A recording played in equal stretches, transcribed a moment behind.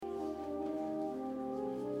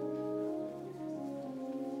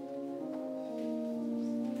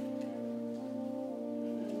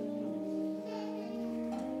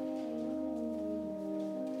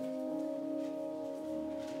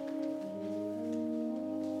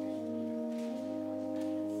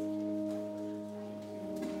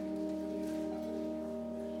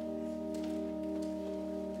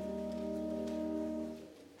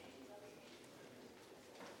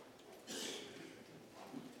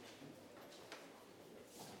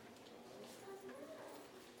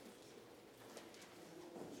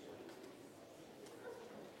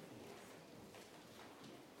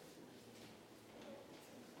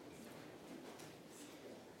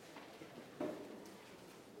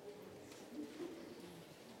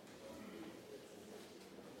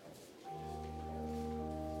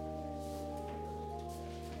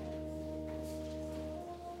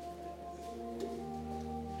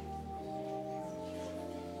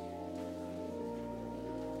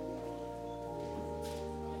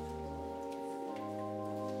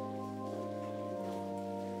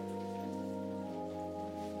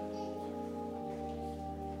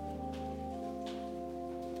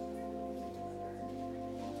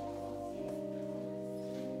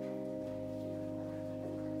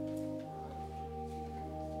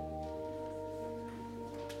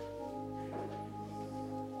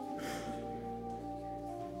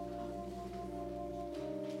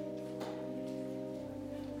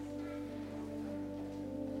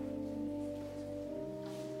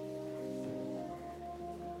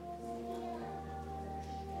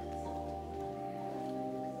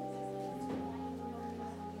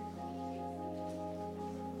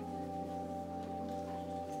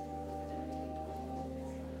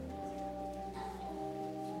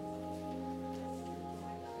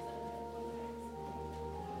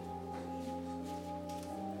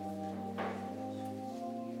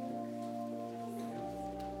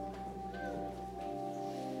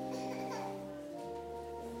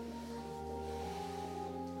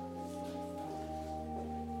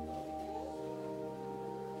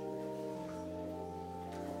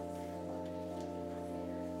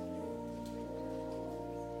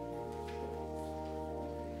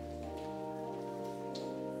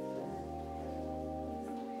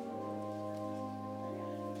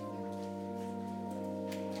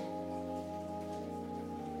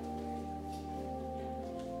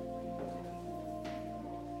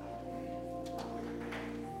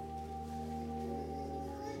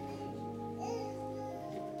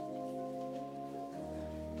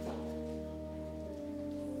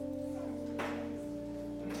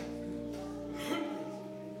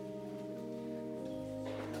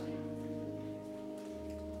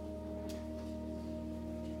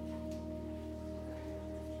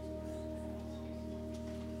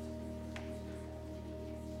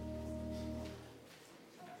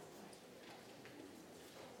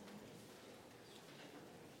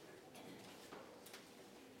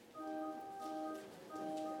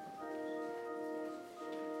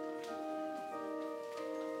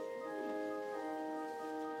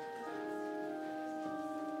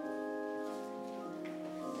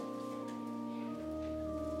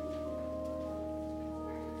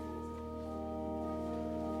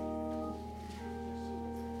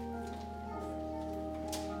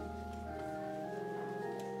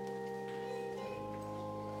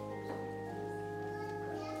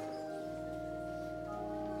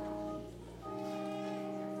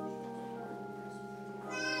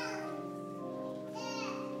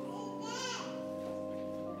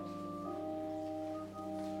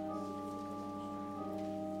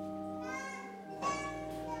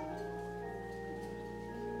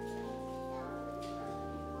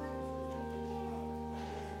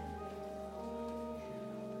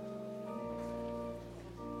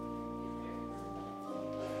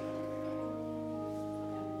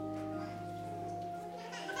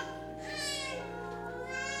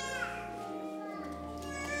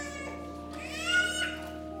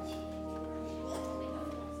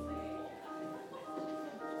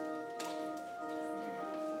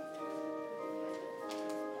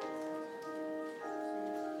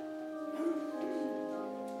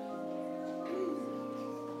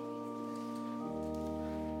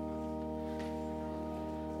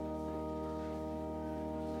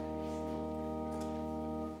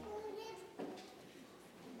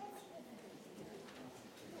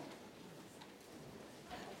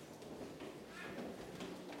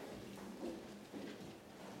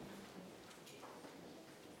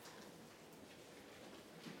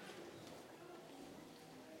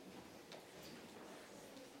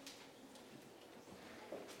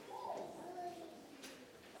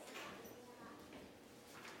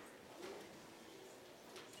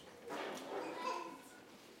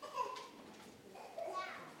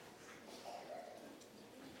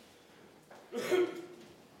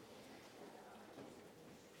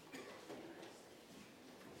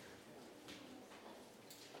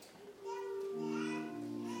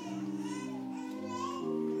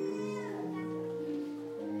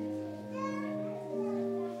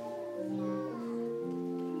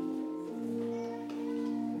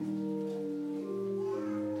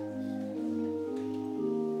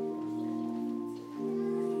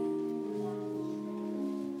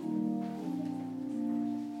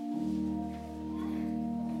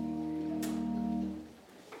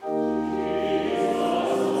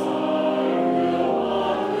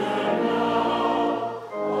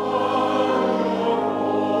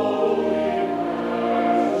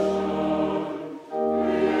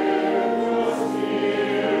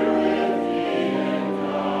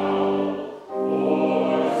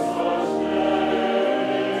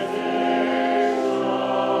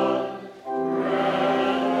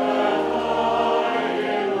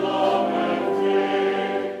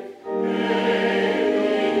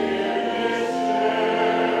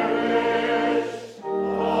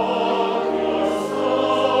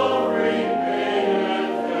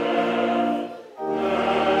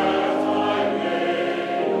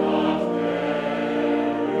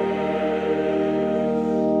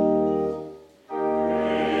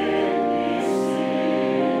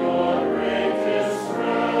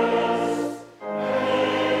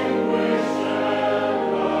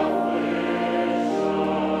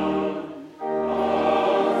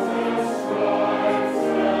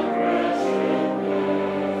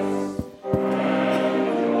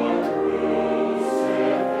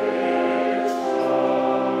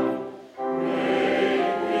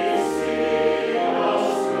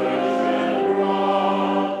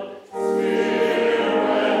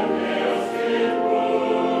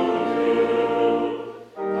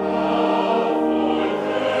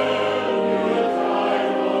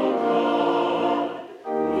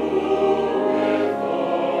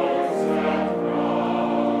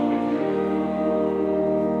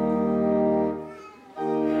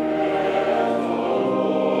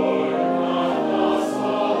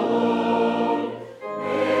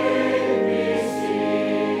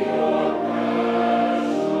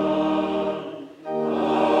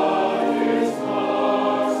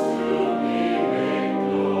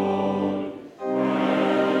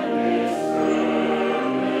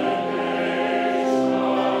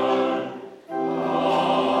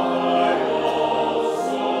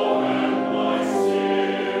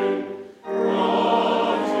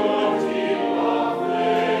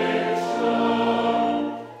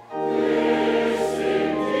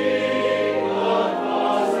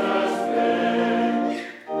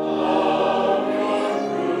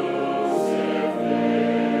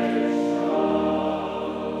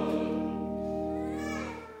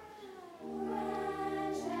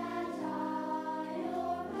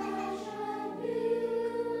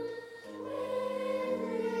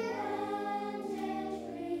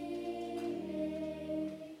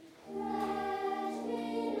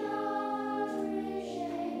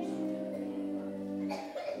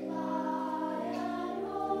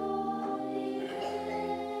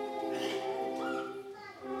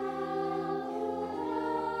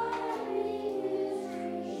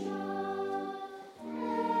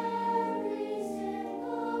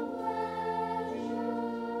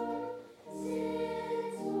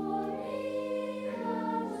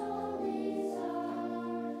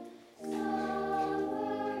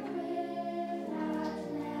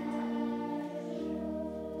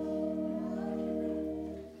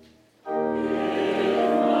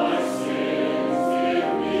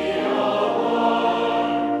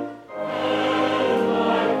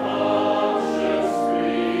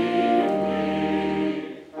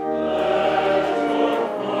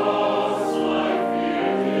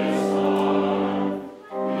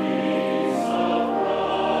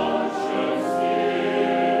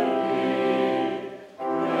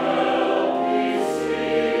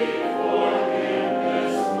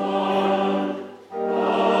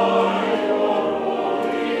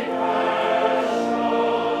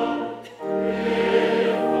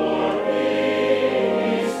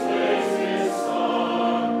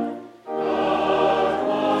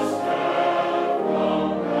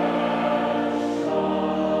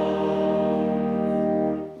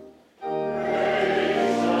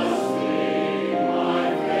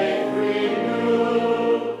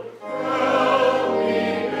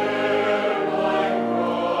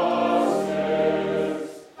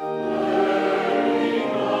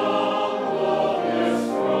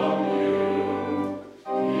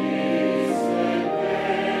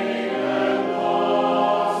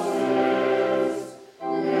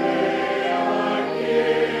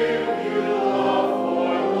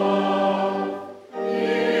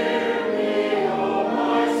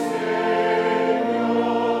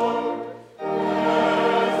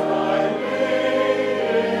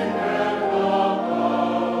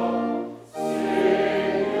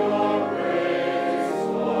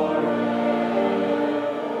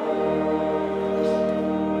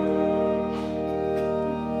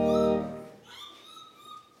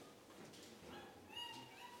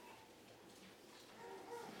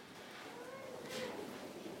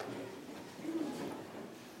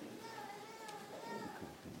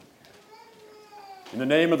In the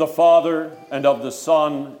name of the Father, and of the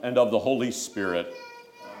Son, and of the Holy Spirit.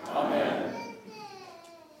 Amen.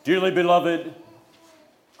 Dearly beloved,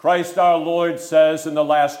 Christ our Lord says in the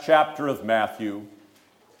last chapter of Matthew,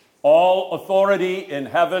 "All authority in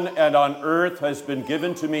heaven and on earth has been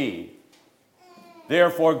given to me.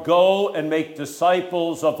 Therefore go and make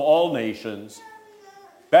disciples of all nations,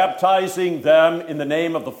 baptizing them in the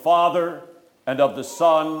name of the Father, and of the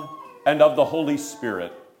Son, and of the Holy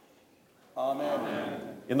Spirit."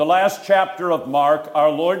 Amen. In the last chapter of Mark, our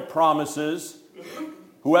Lord promises,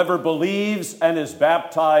 "Whoever believes and is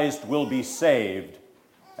baptized will be saved."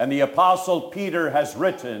 And the Apostle Peter has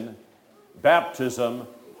written, "Baptism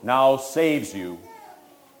now saves you."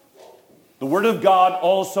 The Word of God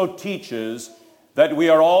also teaches that we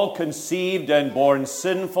are all conceived and born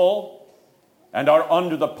sinful and are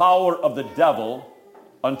under the power of the devil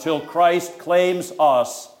until Christ claims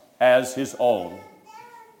us as his own.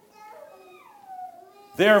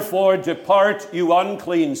 "Therefore depart, you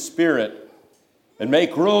unclean spirit, and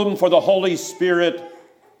make room for the Holy Spirit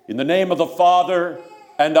in the name of the Father,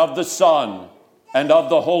 and of the Son, and of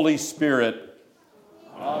the Holy Spirit."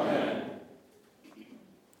 Amen.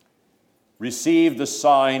 Receive the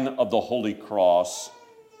sign of the Holy Cross,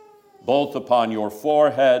 both upon your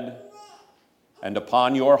forehead and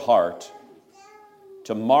upon your heart,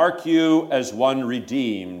 to mark you as one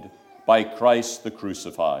redeemed by Christ the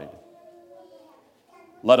crucified.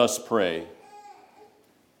 Let us pray.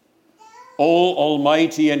 O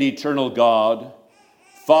Almighty and eternal God,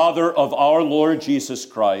 Father of our Lord Jesus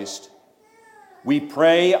Christ, we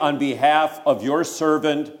pray on behalf of your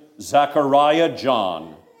servant Zachariah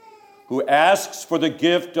John, who asks for the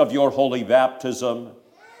gift of your holy baptism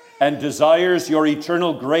and desires your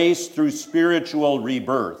eternal grace through spiritual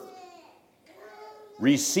rebirth.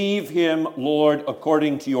 Receive him, Lord,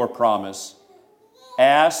 according to your promise.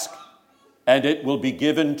 Ask, and it will be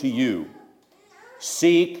given to you.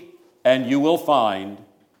 Seek, and you will find.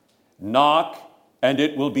 Knock, and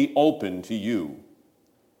it will be open to you.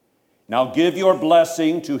 Now give your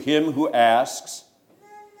blessing to him who asks,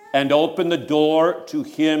 and open the door to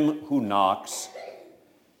him who knocks,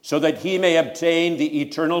 so that he may obtain the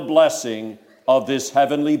eternal blessing of this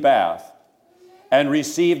heavenly bath and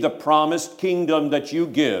receive the promised kingdom that you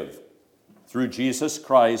give through Jesus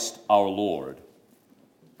Christ our Lord.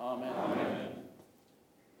 Amen.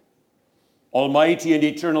 Almighty and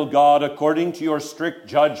eternal God, according to your strict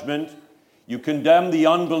judgment, you condemn the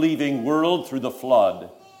unbelieving world through the flood.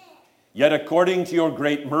 Yet according to your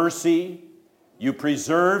great mercy, you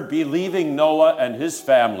preserved believing Noah and his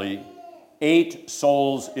family, 8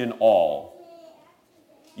 souls in all.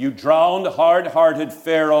 You drowned hard-hearted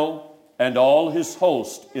Pharaoh and all his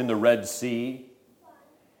host in the Red Sea,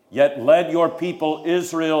 yet led your people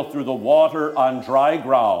Israel through the water on dry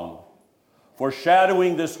ground,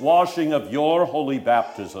 foreshadowing this washing of your holy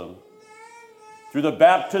baptism. Through the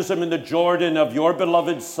baptism in the Jordan of your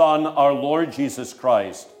beloved Son, our Lord Jesus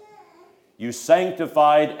Christ, you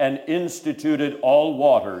sanctified and instituted all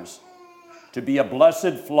waters to be a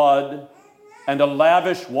blessed flood and a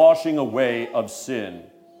lavish washing away of sin.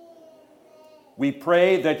 We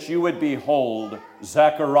pray that you would behold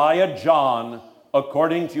Zachariah John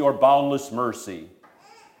according to your boundless mercy,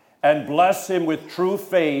 and bless him with true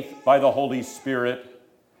faith by the Holy Spirit,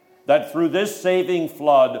 that through this saving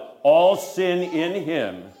flood, all sin in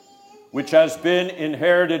him, which has been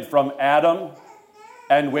inherited from Adam,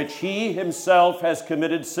 and which he himself has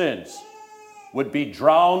committed since, would be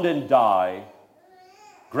drowned and die.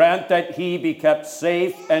 Grant that he be kept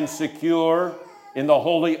safe and secure in the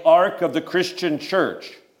holy ark of the Christian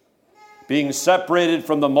church, being separated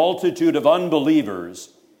from the multitude of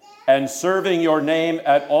unbelievers, and serving your name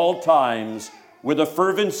at all times with a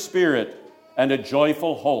fervent spirit and a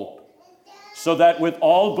joyful hope, so that with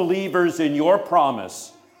all believers in your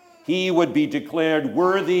promise, he would be declared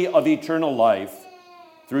worthy of eternal life,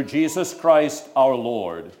 through Jesus Christ our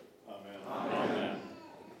Lord. Amen. Amen.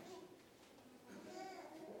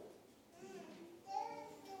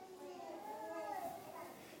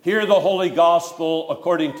 Hear the Holy Gospel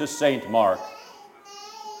according to St. Mark.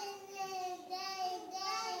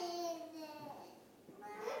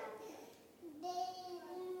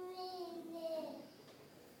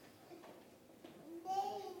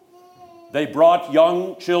 They brought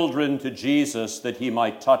young children to Jesus that he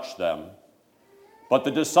might touch them. But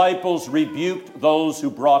the disciples rebuked those who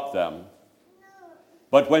brought them.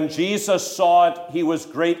 But when Jesus saw it, he was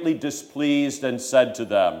greatly displeased and said to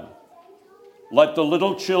them, "Let the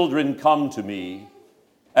little children come to me,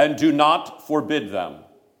 and do not forbid them,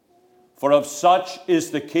 for of such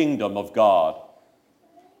is the kingdom of God.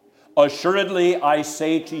 Assuredly, I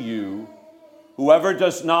say to you, Whoever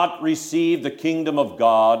does not receive the kingdom of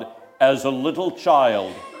God as a little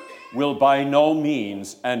child will by no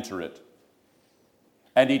means enter it."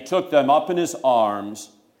 And he took them up in his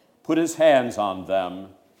arms, put his hands on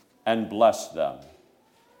them, and blessed them.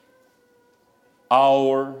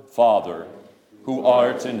 Our Father, who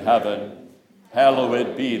art in heaven,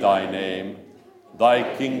 hallowed be thy name.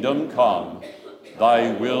 Thy kingdom come,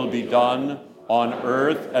 thy will be done on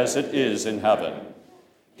earth as it is in heaven.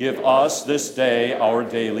 Give us this day our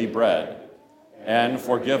daily bread, and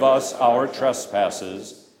forgive us our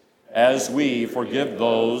trespasses, as we forgive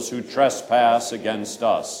those who trespass against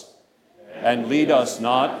us. And lead us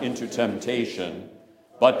not into temptation,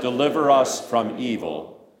 but deliver us from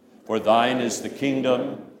evil. For thine is the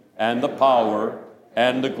kingdom, and the power,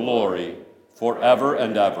 and the glory, forever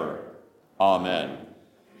and ever. Amen.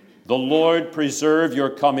 The Lord preserve your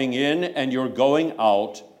coming in and your going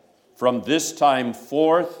out from this time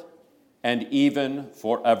forth and even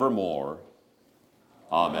forevermore.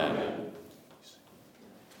 Amen.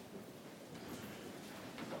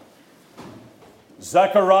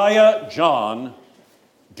 Zechariah, John,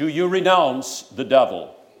 do you renounce the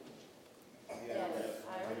devil? Yes,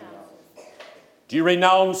 I renounce. Do you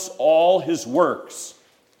renounce all his works?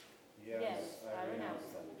 Yes, I renounce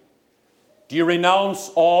them. Do you renounce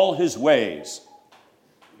all his ways?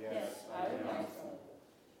 Yes, I renounce them.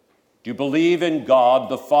 Do you believe in God,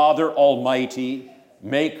 the Father Almighty,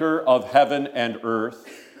 maker of heaven and earth?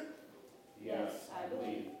 Yes, I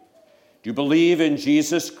believe. Do you believe in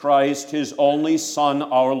Jesus Christ, his only Son,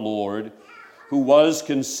 our Lord, who was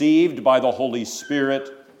conceived by the Holy Spirit,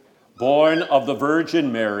 born of the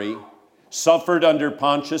Virgin Mary, suffered under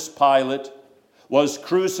Pontius Pilate, was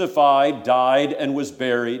crucified, died, and was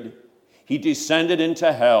buried? He descended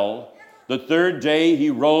into hell. The third day he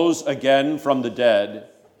rose again from the dead.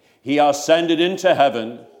 He ascended into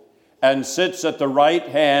heaven and sits at the right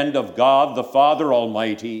hand of God the Father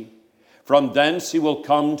Almighty. From thence he will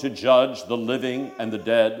come to judge the living and the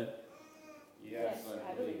dead. Yes,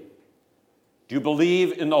 I believe. Do you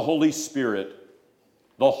believe in the Holy Spirit,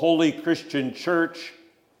 the holy Christian church,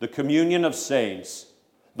 the communion of saints,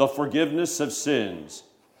 the forgiveness of sins,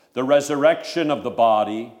 the resurrection of the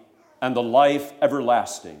body, and the life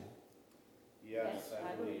everlasting? Yes,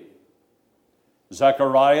 I believe.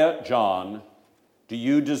 Zechariah, John, do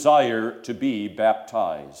you desire to be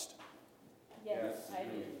baptized? Yes, I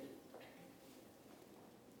do.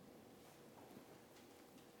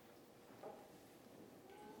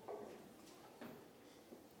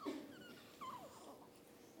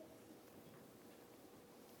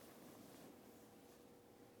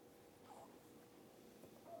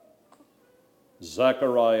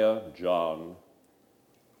 Zechariah, John,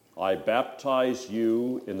 I baptize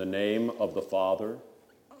you in the name of the Father,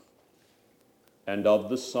 and of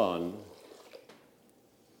the Son,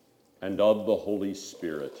 and of the Holy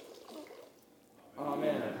Spirit.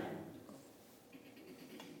 Amen.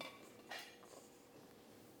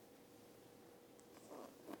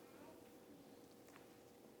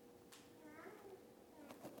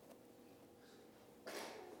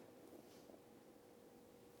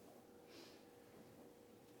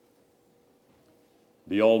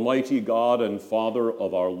 The Almighty God and Father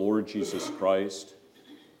of our Lord Jesus Christ,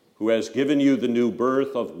 who has given you the new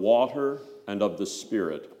birth of water and of the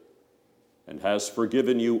Spirit, and has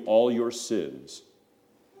forgiven you all your sins,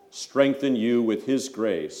 strengthen you with his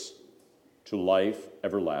grace to life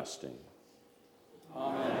everlasting.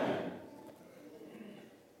 Amen.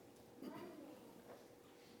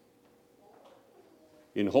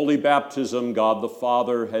 In holy baptism, God the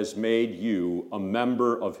Father has made you a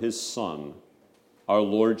member of his Son, our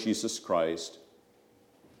Lord Jesus Christ,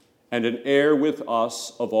 and an heir with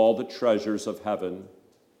us of all the treasures of heaven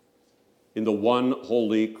in the one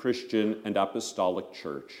holy Christian and apostolic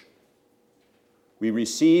church. We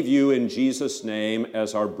receive you in Jesus' name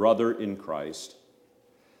as our brother in Christ,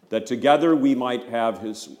 that together we might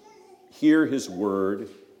hear his word,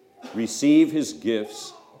 receive his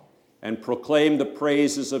gifts, and proclaim the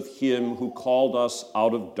praises of him who called us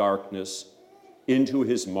out of darkness into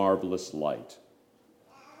his marvelous light.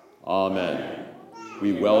 Amen.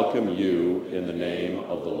 We welcome you in the name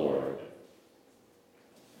of the Lord.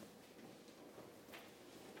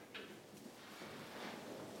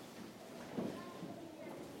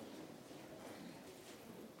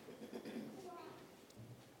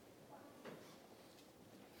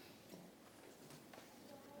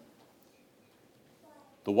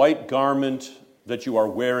 The white garment that you are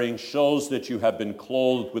wearing shows that you have been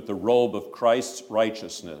clothed with the robe of Christ's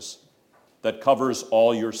righteousness that covers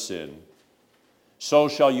all your sin. So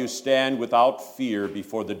shall you stand without fear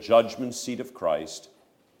before the judgment seat of Christ,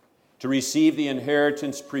 to receive the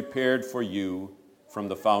inheritance prepared for you from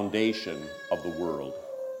the foundation of the world.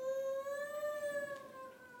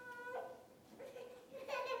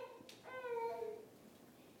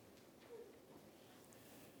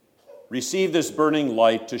 Receive this burning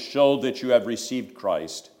light to show that you have received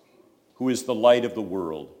Christ, who is the light of the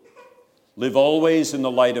world. Live always in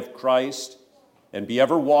the light of Christ, and be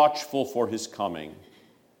ever watchful for his coming,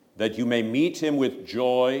 that you may meet him with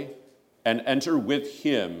joy and enter with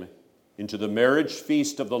him into the marriage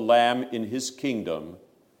feast of the Lamb in his kingdom,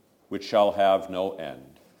 which shall have no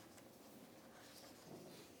end.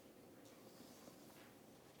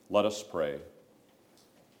 Let us pray.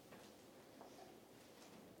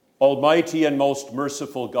 Almighty and most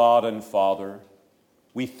merciful God and Father,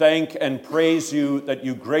 we thank and praise you that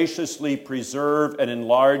you graciously preserve and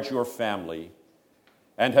enlarge your family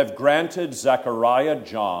and have granted Zechariah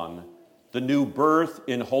John the new birth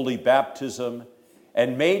in holy baptism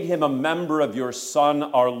and made him a member of your Son,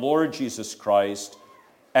 our Lord Jesus Christ,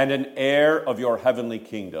 and an heir of your heavenly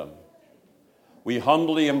kingdom. We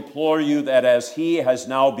humbly implore you that as he has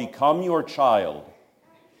now become your child,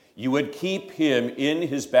 you would keep him in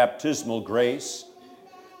his baptismal grace,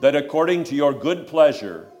 that according to your good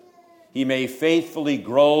pleasure, he may faithfully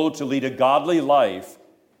grow to lead a godly life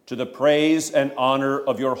to the praise and honor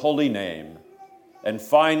of your holy name, and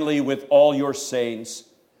finally, with all your saints,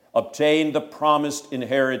 obtain the promised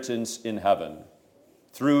inheritance in heaven,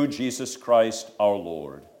 through Jesus Christ our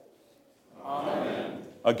Lord. Amen.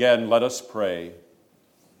 Again, let us pray.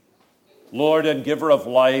 Lord and giver of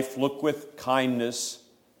life, look with kindness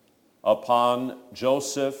upon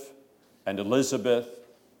Joseph and Elizabeth,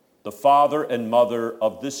 the father and mother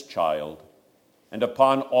of this child, and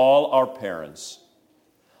upon all our parents.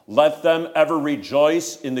 Let them ever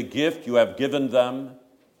rejoice in the gift you have given them.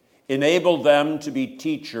 Enable them to be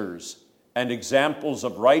teachers and examples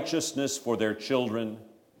of righteousness for their children.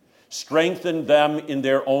 Strengthen them in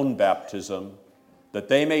their own baptism, that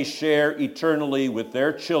they may share eternally with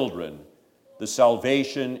their children the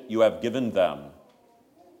salvation you have given them.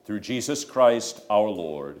 Through Jesus Christ our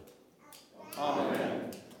Lord.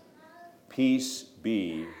 Amen. Peace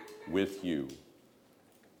be with you.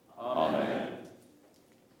 Amen.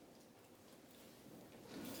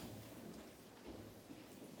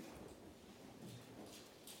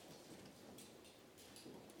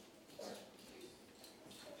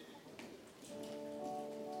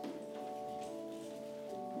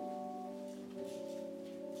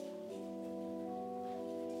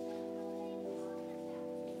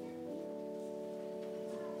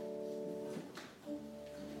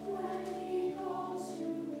 When he calls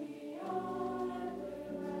you, we are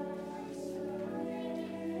everlasting.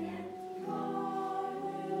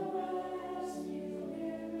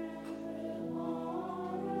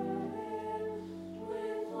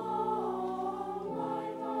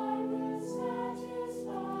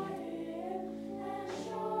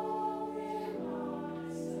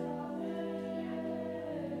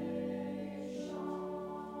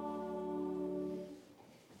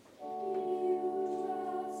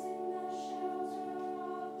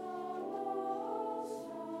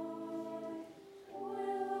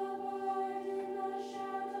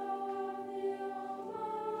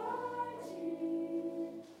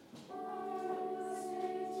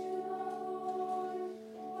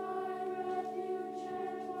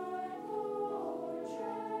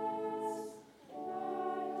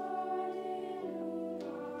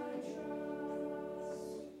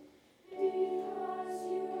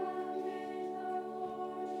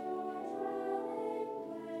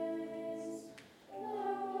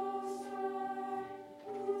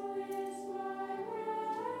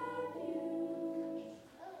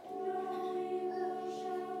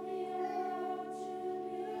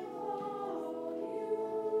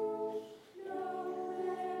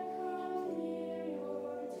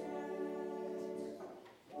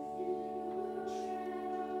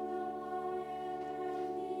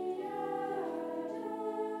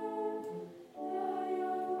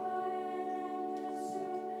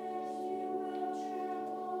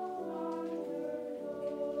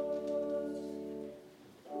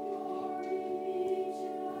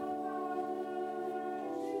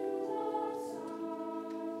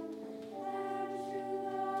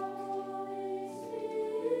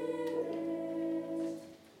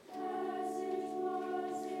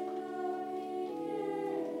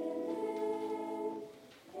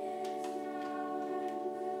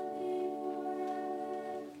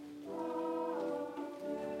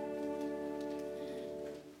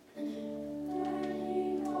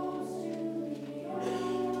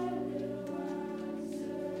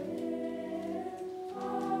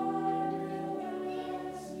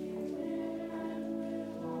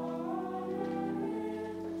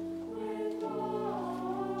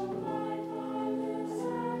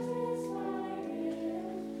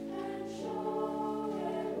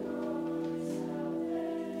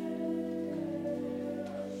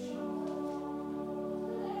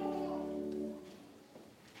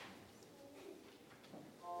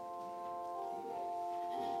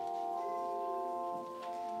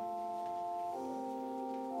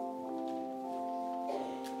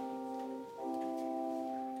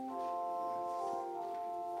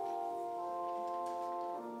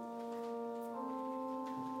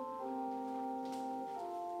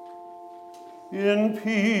 In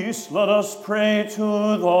peace, let us pray to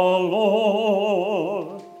the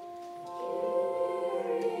Lord.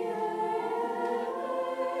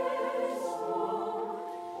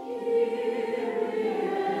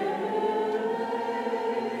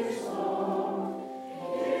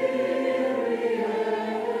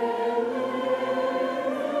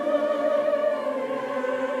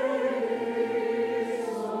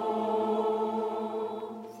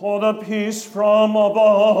 For the peace from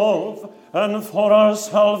above and for our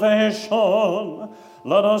salvation,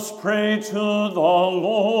 let us pray to the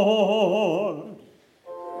Lord.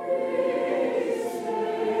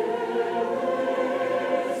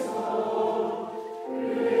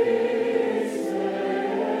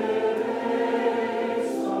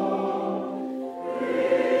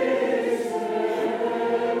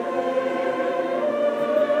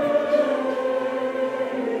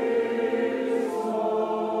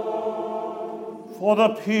 For the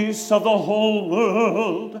peace of the whole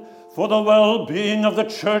world, for the well-being of the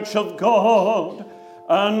Church of God,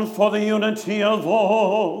 and for the unity of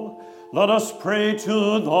all, let us pray to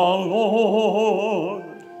the Lord.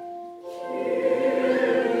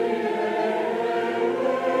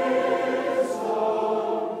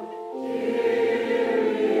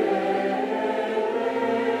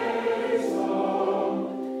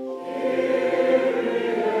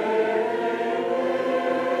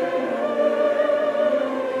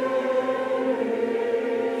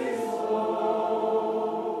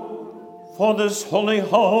 For this holy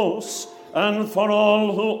house, and for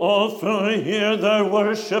all who offer here their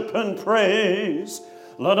worship and praise,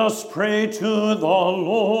 let us pray to the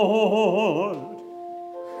Lord.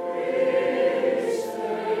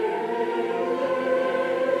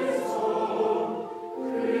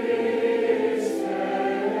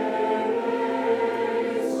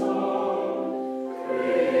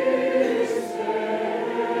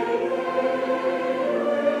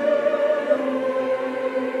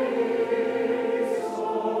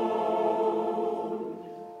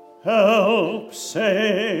 Help,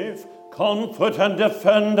 save, comfort, and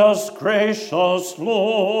defend us, gracious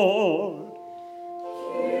Lord.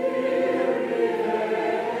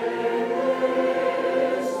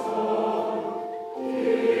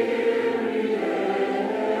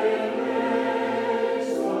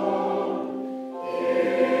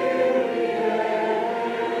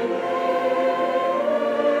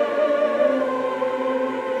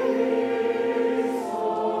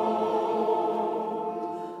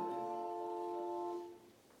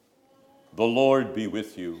 The Lord be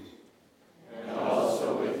with you. And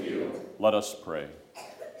also with you. Let us pray.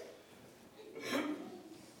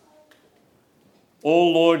 O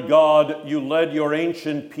Lord God, you led your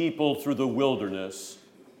ancient people through the wilderness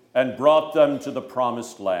and brought them to the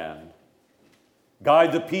promised land.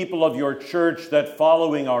 Guide the people of your church that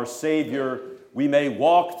following our Savior, we may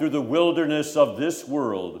walk through the wilderness of this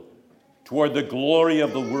world toward the glory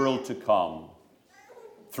of the world to come.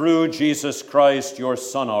 Through Jesus Christ, your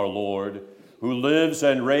Son, our Lord, who lives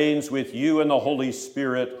and reigns with you in the Holy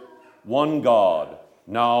Spirit, one God,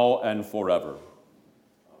 now and forever.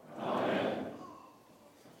 Amen.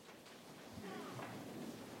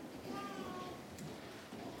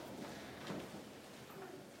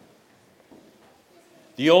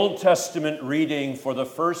 The Old Testament reading for the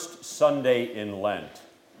first Sunday in Lent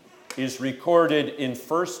is recorded in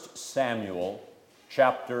 1 Samuel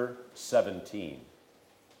chapter 17.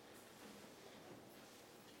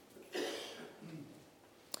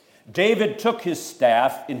 David took his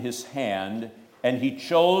staff in his hand, and he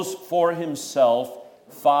chose for himself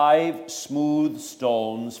 5 smooth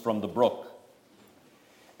stones from the brook,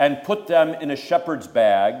 and put them in a shepherd's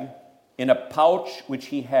bag, in a pouch which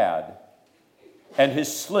he had, and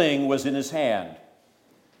his sling was in his hand,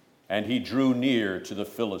 and he drew near to the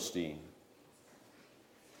Philistine.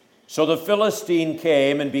 So the Philistine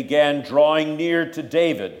came and began drawing near to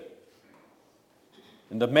David.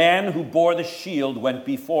 And the man who bore the shield went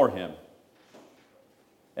before him.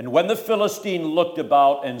 And when the Philistine looked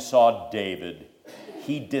about and saw David,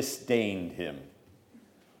 he disdained him,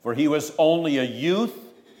 for he was only a youth,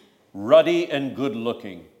 ruddy and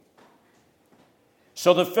good-looking.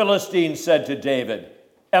 So the Philistine said to David,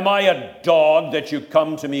 "Am I a dog that you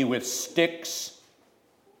come to me with sticks?"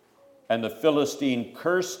 And the Philistine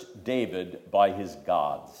cursed David by his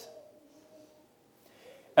gods.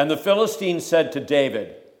 And the Philistine said to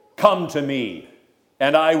David, "Come to me,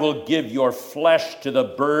 and I will give your flesh to the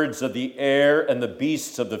birds of the air and the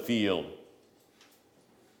beasts of the field."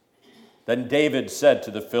 Then David said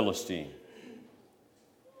to the Philistine,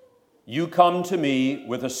 "You come to me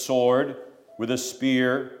with a sword, with a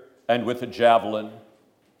spear, and with a javelin,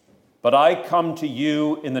 But I come to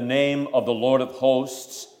you in the name of the Lord of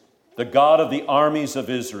hosts, the God of the armies of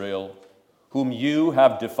Israel, whom you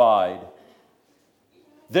have defied.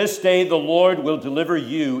 This day the Lord will deliver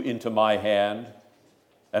you into my hand,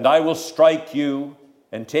 and I will strike you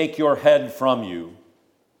and take your head from you.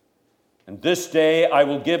 And this day I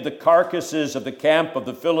will give the carcasses of the camp of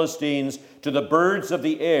the Philistines to the birds of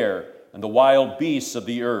the air and the wild beasts of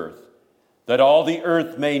the earth, that all the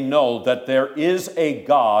earth may know that there is a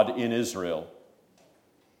God in Israel.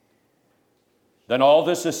 Then all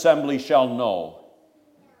this assembly shall know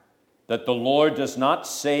that the Lord does not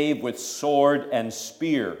save with sword and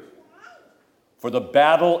spear, for the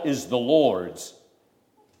battle is the Lord's,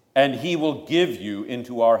 and he will give you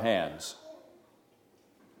into our hands.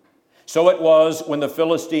 So it was when the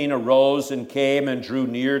Philistine arose and came and drew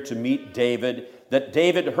near to meet David, that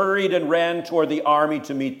David hurried and ran toward the army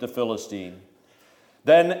to meet the Philistine.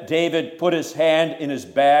 Then David put his hand in his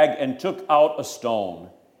bag and took out a stone,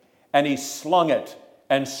 and he slung it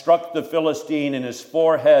and struck the Philistine in his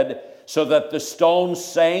forehead, so that the stone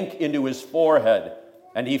sank into his forehead,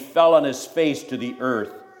 and he fell on his face to the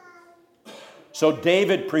earth. So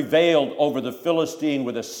David prevailed over the Philistine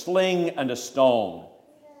with a sling and a stone,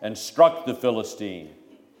 and struck the Philistine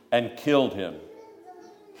and killed him.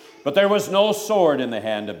 But there was no sword in the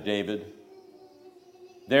hand of David.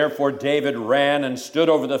 Therefore David ran and stood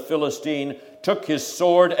over the Philistine, took his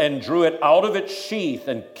sword and drew it out of its sheath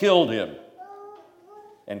and killed him,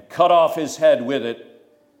 and cut off his head with it.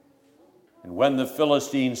 And when the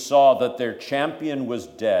Philistines saw that their champion was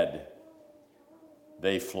dead,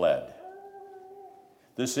 they fled.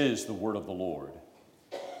 This is the word of the Lord.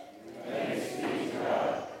 Thanks be to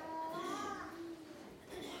God.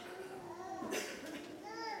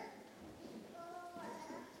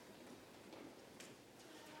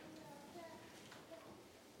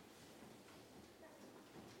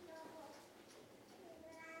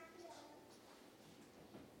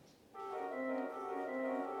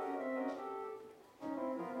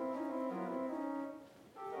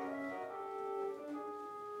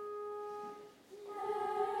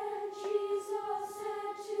 Jesus.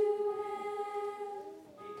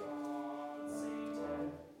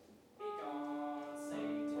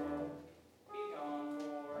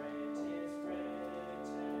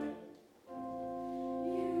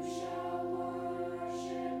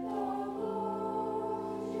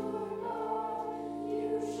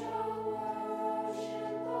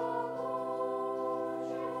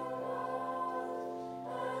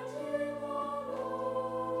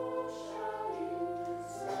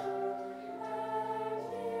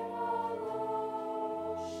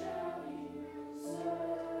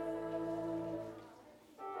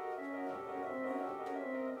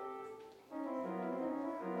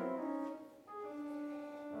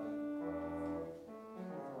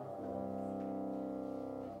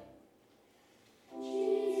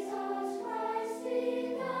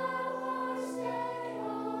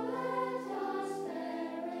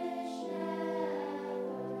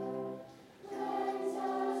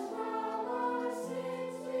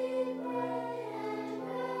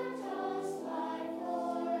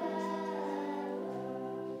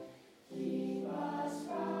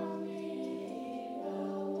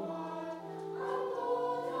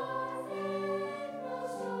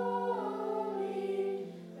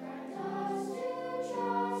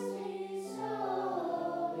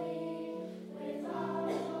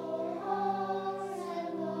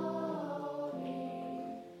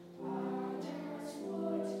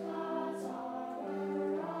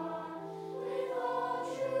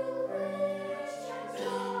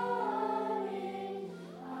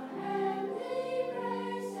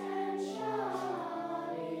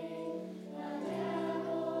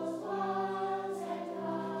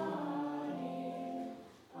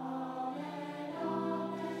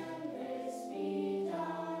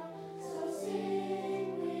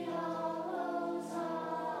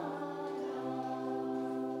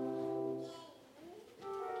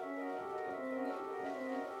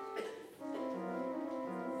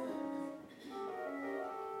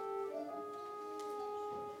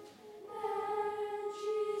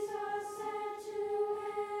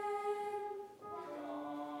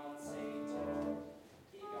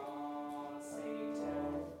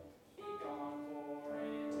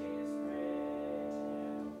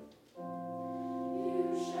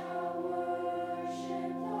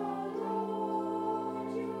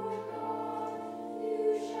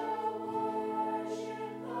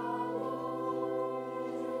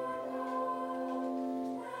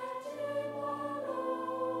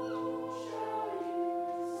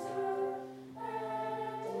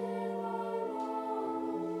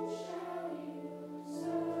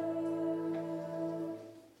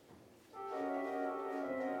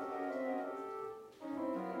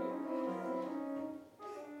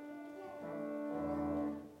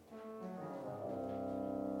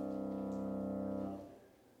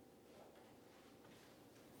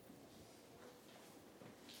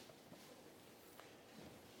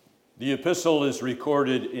 The epistle is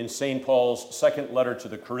recorded in St. Paul's second letter to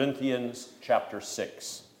the Corinthians, chapter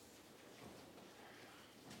 6.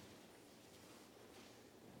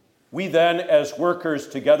 We then, as workers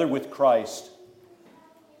together with Christ,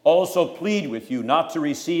 also plead with you not to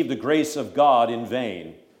receive the grace of God in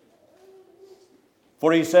vain.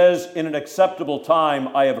 For he says, in an acceptable time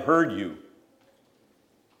I have heard you,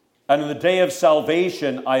 and in the day of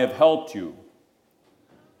salvation I have helped you.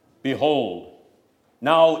 Behold,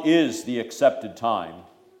 now is the accepted time.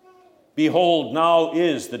 Behold, now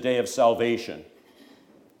is the day of salvation.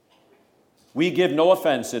 We give no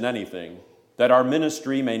offense in anything, that our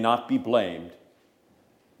ministry may not be blamed.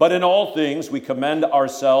 But in all things we commend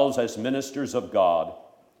ourselves as ministers of God,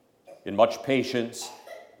 in much patience,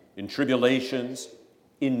 in tribulations,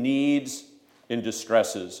 in needs, in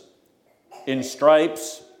distresses, in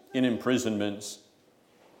stripes, in imprisonments,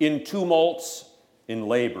 in tumults, in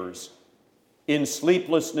labors, in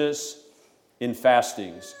sleeplessness, in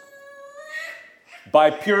fastings, by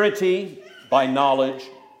purity, by knowledge,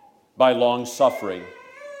 by long-suffering,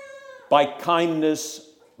 by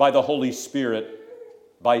kindness, by the Holy Spirit,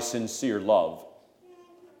 by sincere love,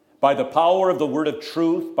 by the power of the word of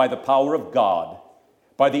truth, by the power of God,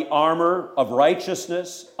 by the armor of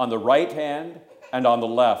righteousness on the right hand and on the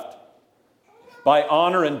left, by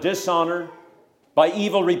honor and dishonor, by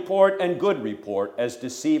evil report and good report, as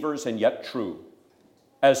deceivers and yet true,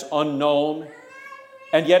 as unknown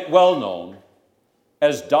and yet well known,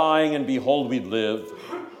 as dying and behold we live,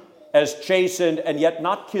 as chastened and yet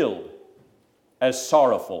not killed, as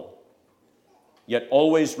sorrowful, yet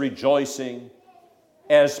always rejoicing,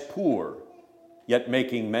 as poor, yet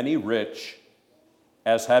making many rich,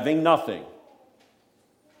 as having nothing,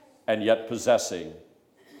 and yet possessing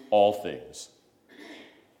all things.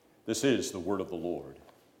 This is the word of the Lord.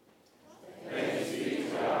 Thanks be to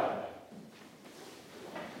God.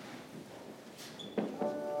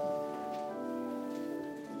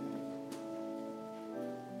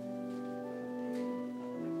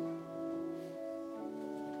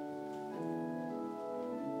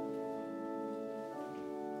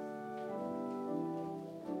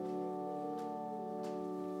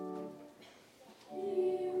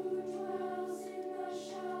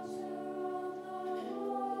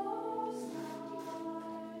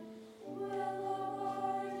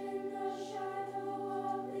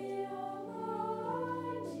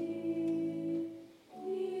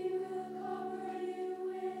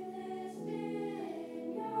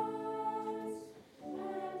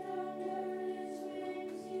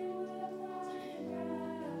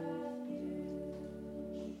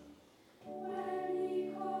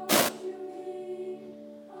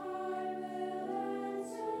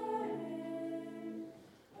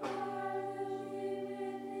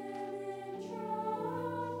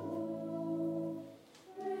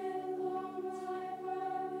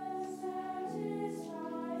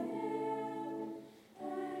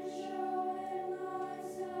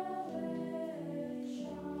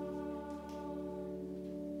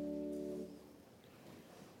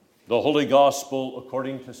 The Holy Gospel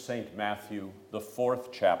according to St. Matthew, the 4th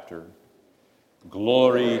chapter.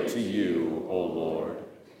 Glory to you, O Lord.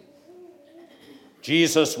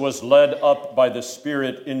 Jesus was led up by the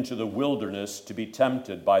Spirit into the wilderness to be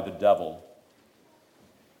tempted by the devil.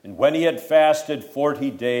 And when he had fasted 40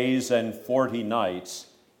 days and 40 nights,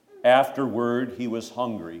 afterward he was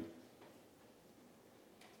hungry.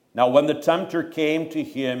 Now when the tempter came to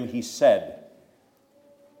him, he said,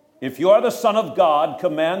 "If you are the Son of God,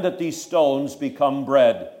 command that these stones become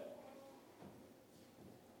bread."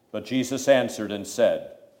 But Jesus answered and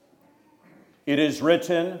said, "It is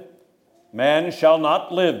written, man shall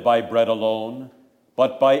not live by bread alone,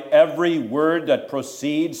 but by every word that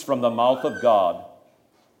proceeds from the mouth of God."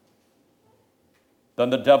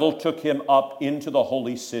 Then the devil took him up into the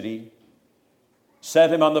holy city,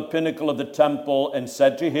 set him on the pinnacle of the temple, and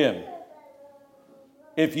said to him,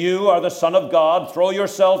 "If you are the Son of God, throw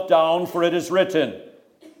yourself down, for it is written,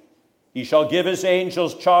 he shall give his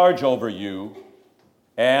angels charge over you,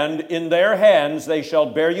 and in their hands they shall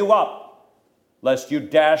bear you up, lest you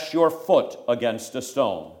dash your foot against a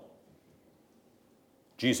stone."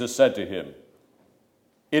 Jesus said to him,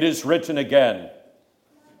 "It is written again,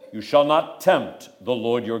 you shall not tempt the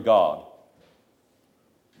Lord your God."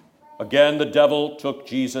 Again the devil took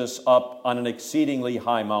Jesus up on an exceedingly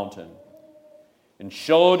high mountain, and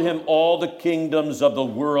showed him all the kingdoms of the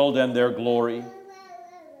world and their glory.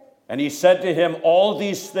 And he said to him, "All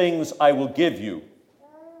these things I will give you,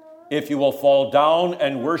 if you will fall down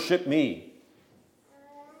and worship me."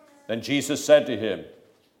 Then Jesus said to him,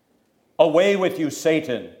 "Away with you,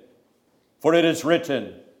 Satan, for it is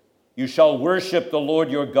written, You shall worship the Lord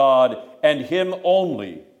your God, and him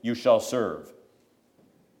only you shall serve."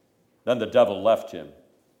 Then the devil left him,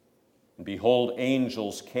 and behold,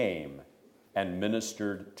 angels came and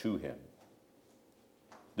ministered to him.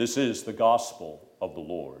 This is the gospel of the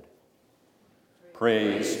Lord.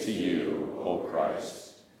 Praise to you, O Christ.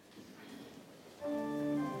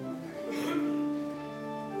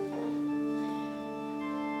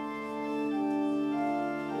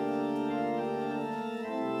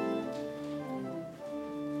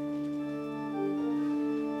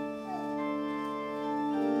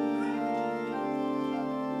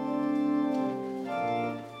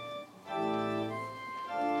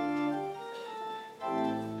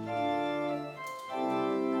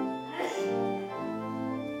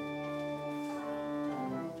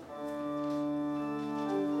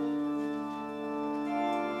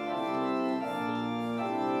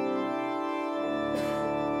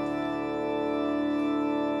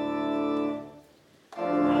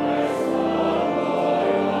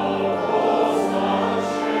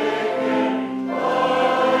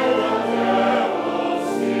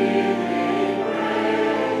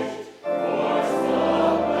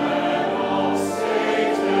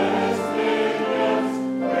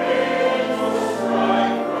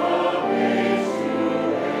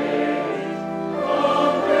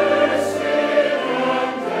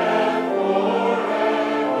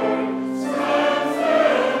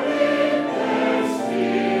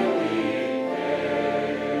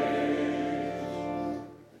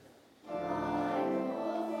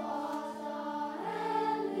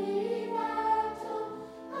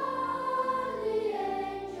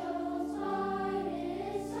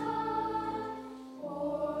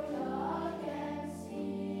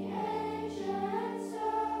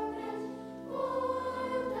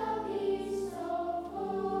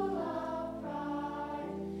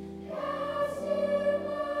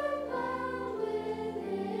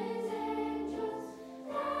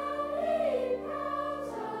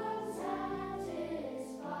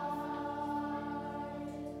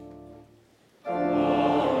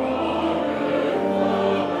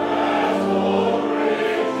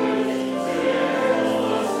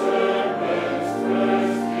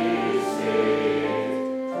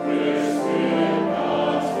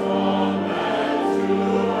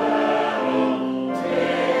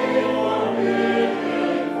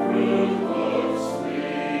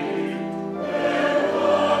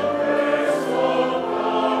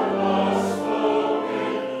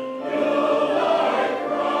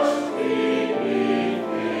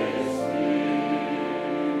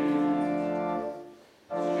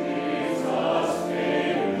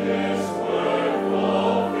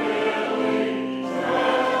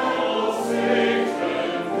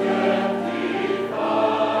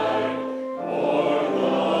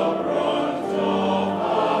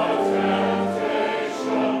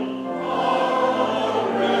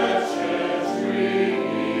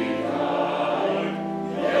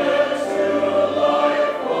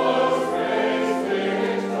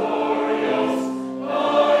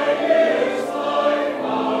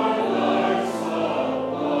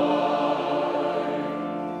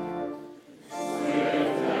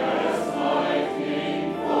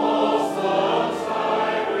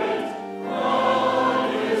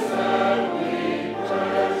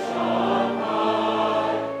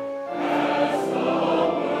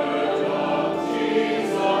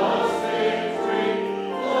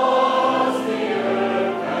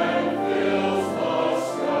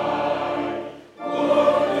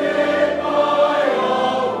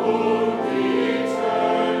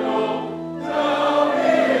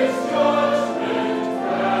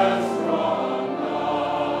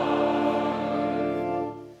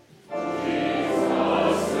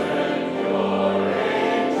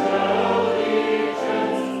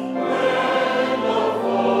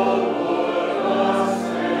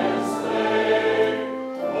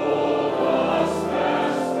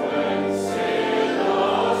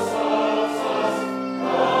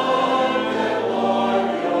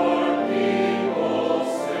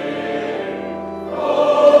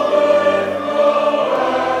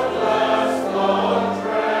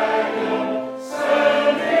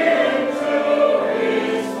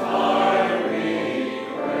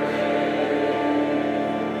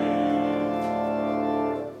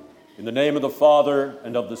 In the name of the Father,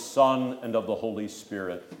 and of the Son, and of the Holy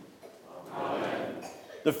Spirit. Amen.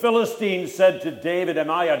 The Philistine said to David, "Am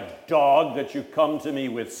I a dog that you come to me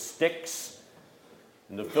with sticks?"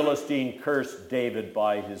 And the Philistine cursed David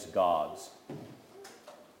by his gods.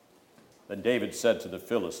 Then David said to the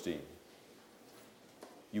Philistine,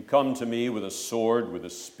 "You come to me with a sword, with a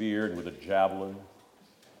spear, and with a javelin,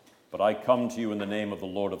 but I come to you in the name of the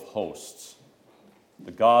Lord of hosts,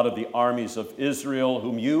 the God of the armies of Israel,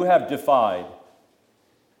 whom you have defied.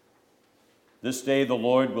 This day the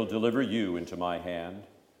Lord will deliver you into my hand,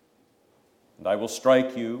 and I will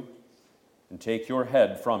strike you and take your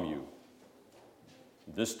head from you.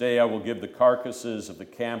 This day I will give the carcasses of the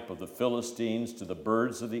camp of the Philistines to the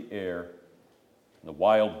birds of the air and the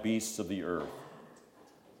wild beasts of the earth,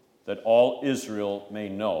 that all Israel may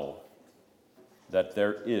know that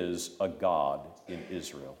there is a God in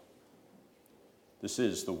Israel. This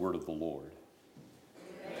is the word of the Lord.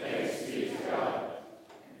 Thanks be to God.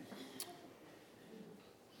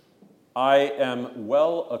 I am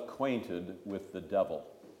well acquainted with the devil.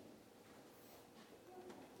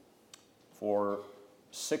 For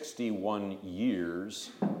 61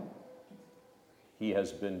 years, he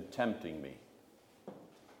has been tempting me.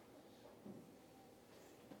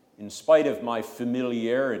 In spite of my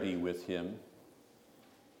familiarity with him,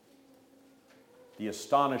 the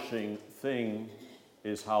astonishing thing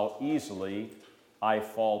is how easily I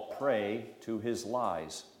fall prey to his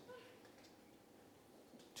lies,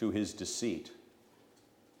 to his deceit.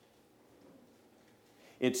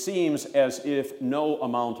 It seems as if no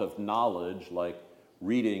amount of knowledge, like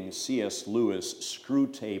reading C.S. Lewis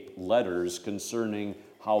Screwtape letters concerning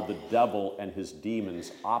how the devil and his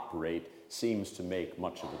demons operate, seems to make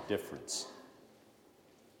much of a difference.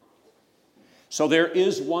 So there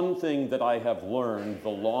is one thing that I have learned the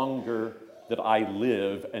longer that I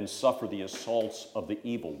live and suffer the assaults of the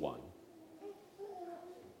evil one,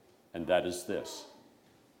 and that is this: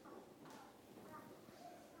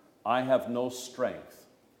 I have no strength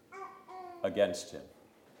against him.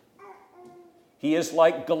 He is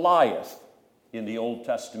like Goliath in the Old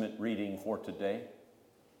Testament reading for today,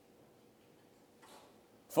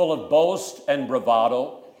 full of boast and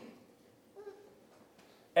bravado.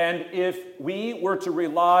 And if we were to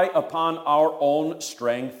rely upon our own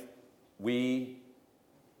strength, we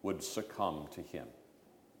would succumb to him.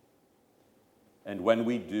 And when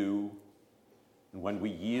we do, and when we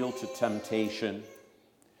yield to temptation,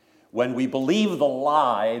 when we believe the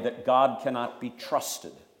lie that God cannot be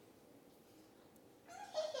trusted,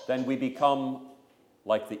 then we become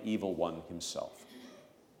like the evil one himself.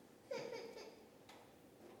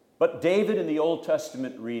 But David in the Old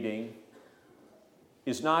Testament reading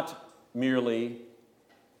is not merely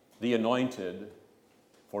the anointed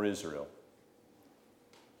for Israel.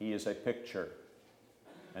 He is a picture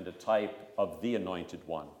and a type of the anointed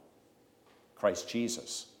one, Christ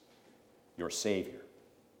Jesus, your Savior.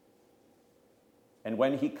 And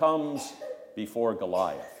when he comes before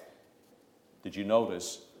Goliath, did you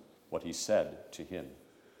notice what he said to him?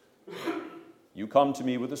 You come to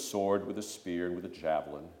me with a sword, with a spear, and with a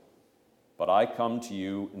javelin, but I come to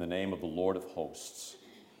you in the name of the Lord of hosts.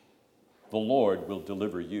 The Lord will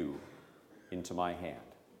deliver you into my hand.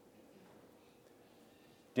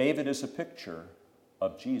 David is a picture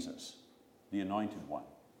of Jesus, the anointed one.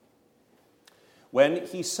 When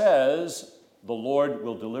he says, the Lord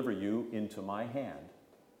will deliver you into my hand,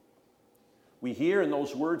 we hear in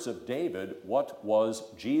those words of David what was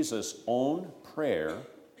Jesus' own prayer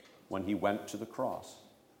when he went to the cross.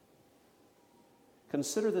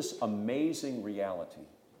 Consider this amazing reality.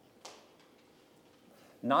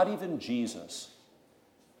 Not even Jesus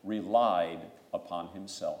relied upon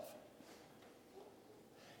himself.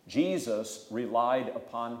 Jesus relied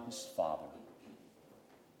upon his Father.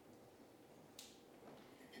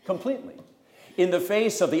 Completely. In the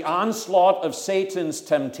face of the onslaught of Satan's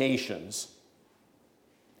temptations,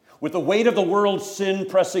 with the weight of the world's sin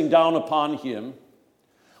pressing down upon him,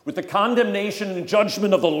 with the condemnation and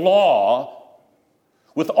judgment of the law,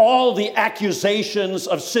 with all the accusations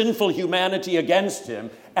of sinful humanity against him,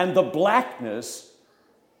 and the blackness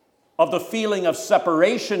of the feeling of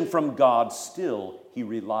separation from God, still he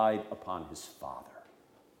relied upon his Father.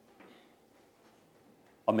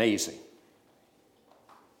 Amazing.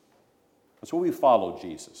 That's why we follow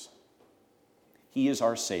Jesus. He is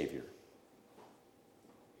our Savior.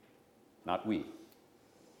 Not we.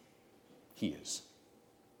 He is.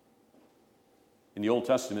 In the Old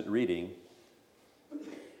Testament reading,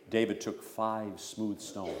 David took 5 smooth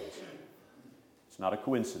stones. It's not a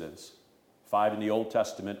coincidence. 5 in the Old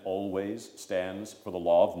Testament always stands for the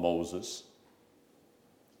law of Moses.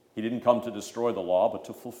 He didn't come to destroy the law, but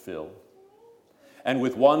to fulfill. And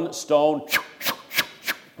with 1 stone,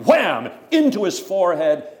 wham, into his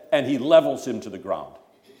forehead, and he levels him to the ground.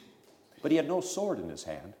 But he had no sword in his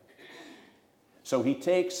hand. So he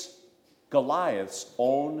takes Goliath's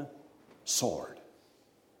own sword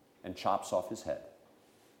and chops off his head.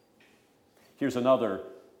 Here's another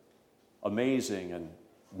amazing and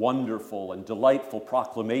wonderful and delightful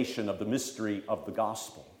proclamation of the mystery of the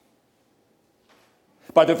gospel.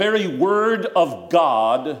 By the very word of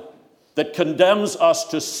God that condemns us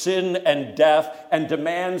to sin and death and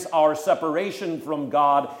demands our separation from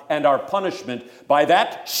God and our punishment, by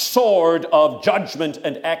that sword of judgment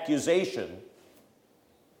and accusation,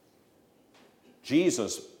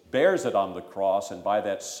 Jesus bears it on the cross, and by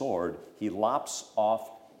that sword, he lops off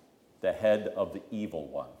the head of the evil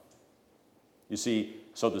one. You see,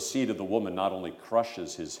 so the seed of the woman not only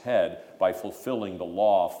crushes his head by fulfilling the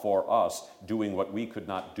law for us, doing what we could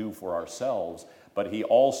not do for ourselves, but he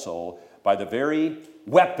also, by the very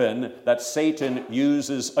weapon that Satan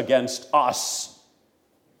uses against us,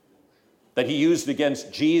 that he used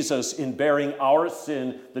against Jesus in bearing our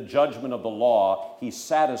sin, the judgment of the law, he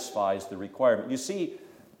satisfies the requirement. You see,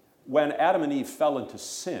 when Adam and Eve fell into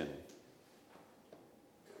sin,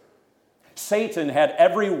 Satan had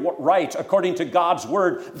every right, according to God's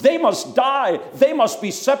word. They must die. They must be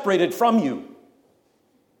separated from you.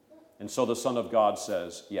 And so the Son of God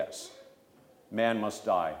says, yes, man must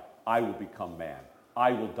die. I will become man.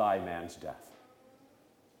 I will die man's death.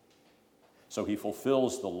 So he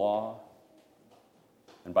fulfills the law,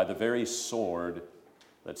 and by the very sword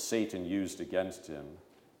that Satan used against him,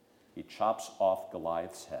 he chops off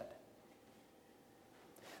Goliath's head.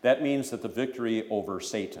 That means that the victory over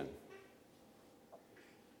Satan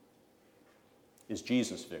is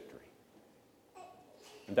Jesus' victory.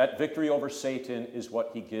 And that victory over Satan is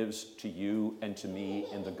what he gives to you and to me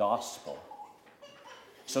in the gospel.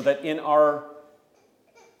 So that in our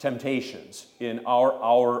temptations, in our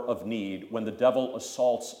hour of need, when the devil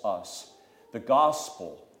assaults us, the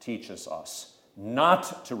gospel teaches us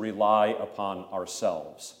not to rely upon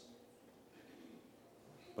ourselves,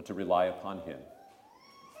 but to rely upon him.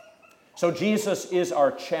 So Jesus is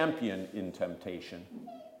our champion in temptation.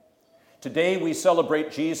 Today we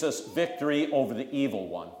celebrate Jesus' victory over the evil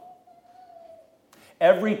one.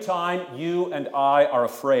 Every time you and I are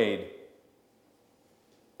afraid,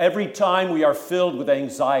 every time we are filled with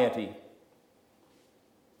anxiety,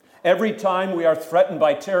 every time we are threatened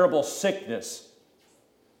by terrible sickness,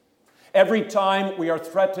 every time we are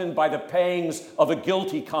threatened by the pangs of a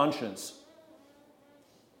guilty conscience,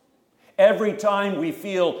 every time we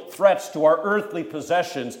feel threats to our earthly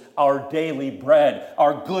possessions, our daily bread,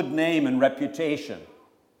 our good name and reputation,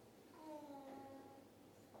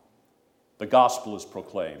 the gospel is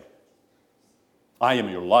proclaimed. I am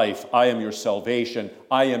your life. I am your salvation.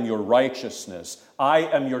 I am your righteousness. I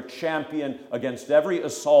am your champion against every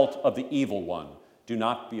assault of the evil one. Do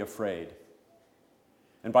not be afraid.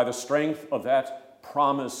 And by the strength of that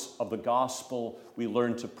promise of the gospel, we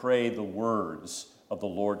learn to pray the words of the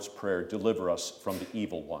Lord's Prayer, deliver us from the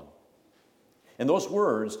evil one. And those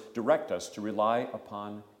words direct us to rely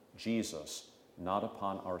upon Jesus, not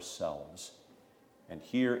upon ourselves. And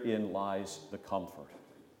herein lies the comfort.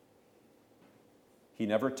 He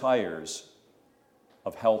never tires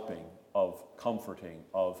of helping, of comforting,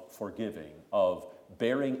 of forgiving, of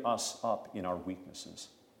bearing us up in our weaknesses.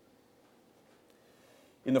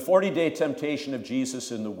 In the 40-day temptation of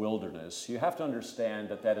Jesus in the wilderness, you have to understand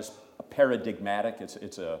that is paradigmatic.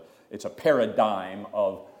 It's a paradigm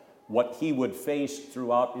of what he would face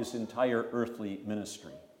throughout his entire earthly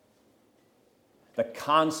ministry. The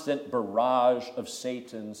constant barrage of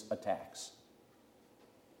Satan's attacks.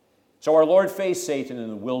 So our Lord faced Satan in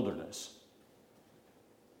the wilderness.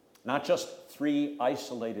 Not just 3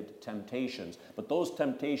 isolated temptations, but those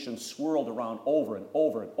temptations swirled around over and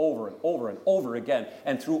over and over and over and over again.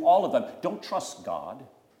 And through all of them, don't trust God.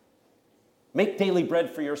 Make daily bread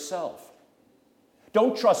for yourself.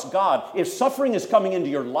 Don't trust God. If suffering is coming into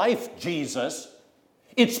your life, Jesus,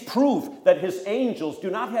 it's proof that his angels do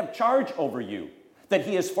not have charge over you, that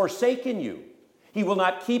he has forsaken you. He will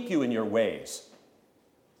not keep you in your ways.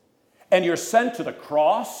 And you're sent to the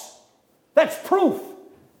cross, that's proof.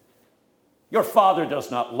 Your Father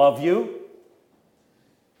does not love you.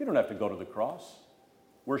 You don't have to go to the cross.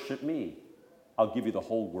 Worship me. I'll give you the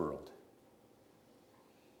whole world.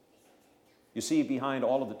 You see, behind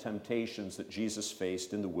all of the temptations that Jesus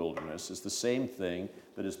faced in the wilderness is the same thing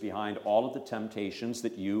that is behind all of the temptations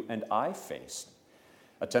that you and I face.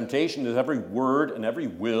 A temptation is every word and every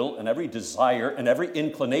will and every desire and every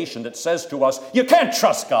inclination that says to us, you can't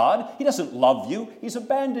trust God. He doesn't love you. He's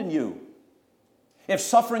abandoned you. If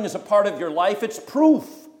suffering is a part of your life, it's proof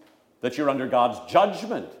that you're under God's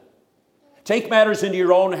judgment. Take matters into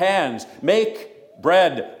your own hands. Make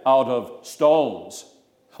bread out of stones.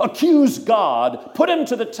 Accuse God. Put him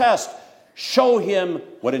to the test. Show him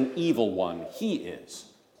what an evil one he is.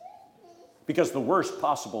 Because the worst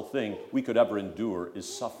possible thing we could ever endure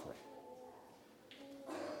is suffering.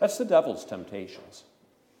 That's the devil's temptations.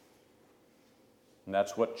 And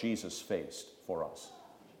that's what Jesus faced for us.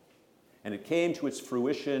 And it came to its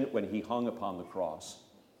fruition when he hung upon the cross.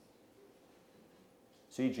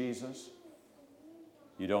 See, Jesus,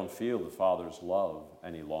 you don't feel the Father's love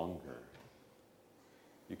any longer.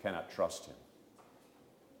 You cannot trust him.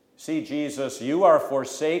 See, Jesus, you are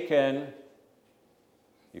forsaken.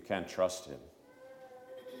 You can't trust him.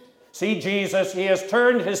 See, Jesus, he has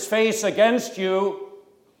turned his face against you.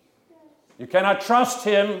 You cannot trust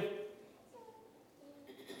him.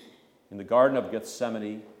 In the Garden of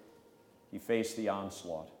Gethsemane, he faced the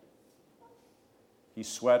onslaught. He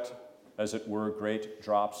sweat, as it were, great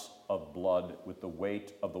drops of blood with the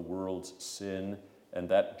weight of the world's sin and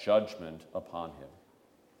that judgment upon him.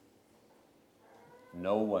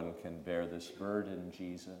 No one can bear this burden,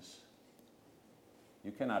 Jesus.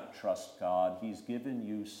 You cannot trust God. He's given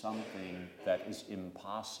you something that is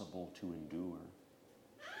impossible to endure.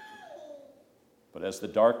 But as the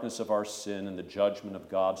darkness of our sin and the judgment of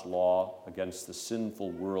God's law against the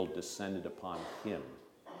sinful world descended upon him,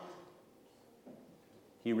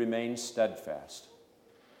 he remained steadfast.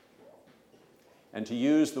 And to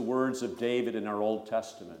use the words of David in our Old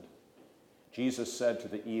Testament, Jesus said to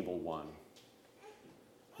the evil one,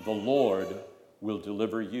 "The Lord will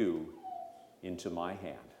deliver you into my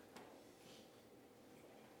hand."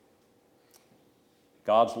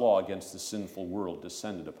 God's law against the sinful world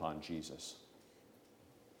descended upon Jesus.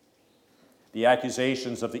 The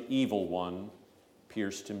accusations of the evil one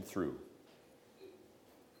pierced him through.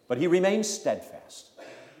 But he remained steadfast.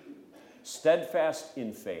 Steadfast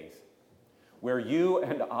in faith, where you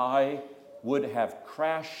and I would have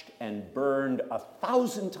crashed and burned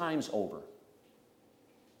 1,000 times over.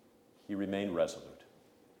 He remained resolute.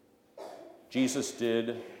 Jesus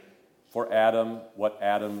did for Adam what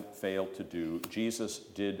Adam failed to do. Jesus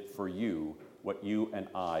did for you what you and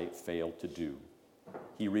I failed to do.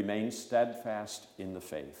 He remained steadfast in the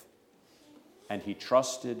faith, and he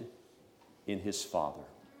trusted in his Father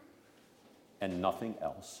and nothing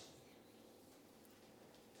else.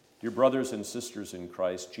 Dear brothers and sisters in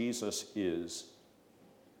Christ, Jesus is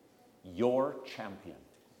your champion.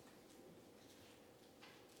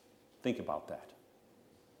 Think about that.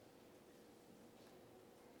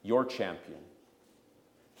 Your champion.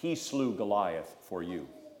 He slew Goliath for you.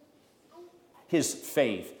 His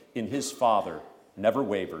faith in his Father never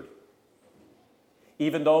wavered.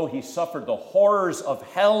 Even though he suffered the horrors of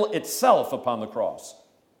hell itself upon the cross,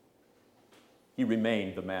 he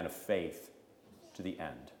remained the man of faith to the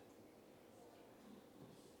end.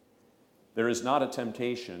 There is not a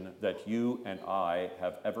temptation that you and I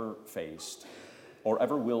have ever faced or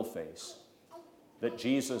ever will face that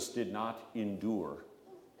Jesus did not endure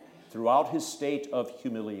throughout his state of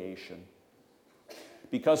humiliation.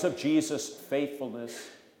 Because of Jesus' faithfulness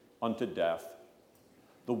unto death,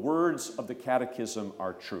 the words of the Catechism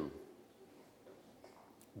are true.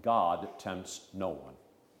 God tempts no one.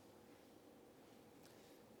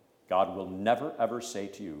 God will never, ever say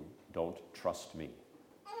to you, "Don't trust me."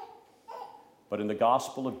 But in the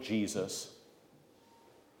gospel of Jesus,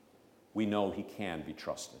 we know he can be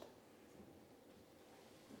trusted.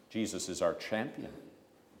 Jesus is our champion,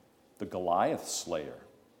 the Goliath slayer,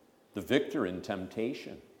 the victor in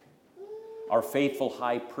temptation, our faithful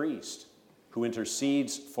high priest who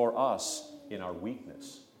intercedes for us in our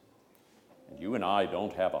weakness. And you and I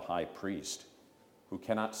don't have a high priest who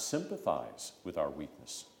cannot sympathize with our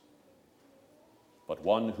weakness, but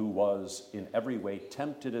one who was in every way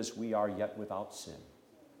tempted as we are, yet without sin,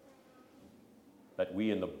 that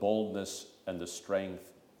we in the boldness and the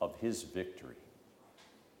strength of his victory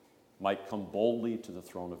might come boldly to the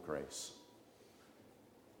throne of grace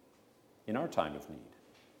in our time of need,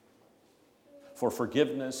 for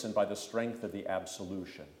forgiveness, and by the strength of the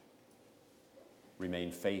absolution,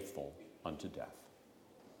 remain faithful unto death.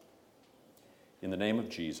 In the name of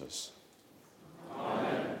Jesus.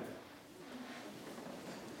 Amen.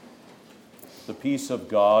 The peace of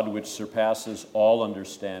God, which surpasses all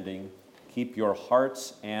understanding, keep your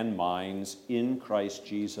hearts and minds in Christ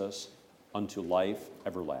Jesus unto life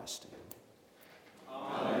everlasting.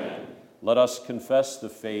 Amen. Let us confess the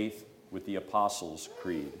faith with the Apostles'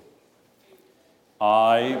 Creed.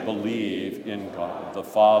 I believe in God, the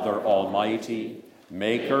Father Almighty,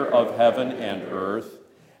 maker of heaven and earth,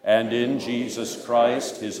 and in Jesus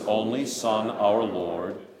Christ, his only Son, our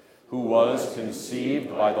Lord, who was conceived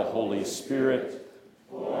by the Holy Spirit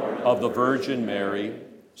of the Virgin Mary,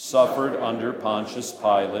 suffered under Pontius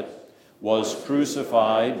Pilate, was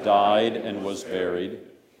crucified, died, and was buried.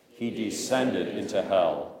 He descended into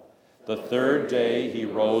hell. The third day he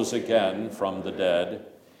rose again from the dead.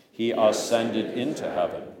 He ascended into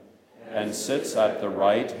heaven and sits at the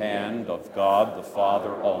right hand of God the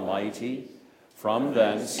Father Almighty. From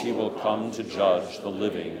thence he will come to judge the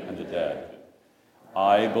living and the dead.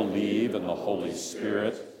 I believe in the Holy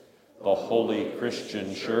Spirit, the holy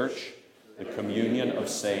Christian Church, the communion of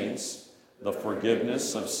saints, the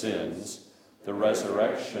forgiveness of sins, the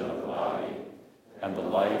resurrection of the body, and the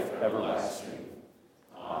life everlasting.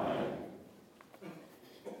 Amen.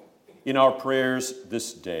 In our prayers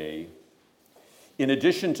this day, in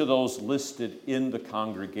addition to those listed in the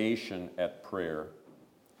congregation at prayer,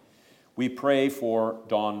 we pray for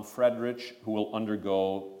Don Fredrich, who will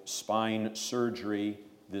undergo spine surgery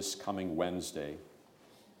this coming Wednesday.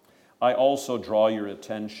 I also draw your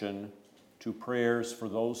attention to prayers for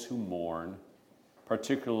those who mourn,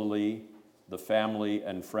 particularly the family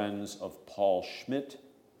and friends of Paul Schmidt,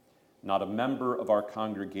 not a member of our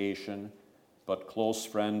congregation, but close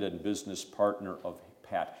friend and business partner of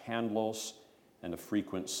Pat Handlos and a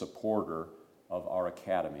frequent supporter of our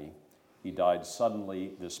academy. He died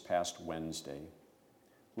suddenly this past Wednesday.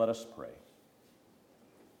 Let us pray.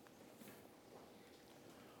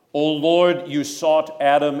 O Lord, you sought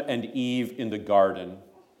Adam and Eve in the garden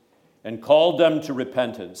and called them to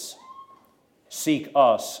repentance. Seek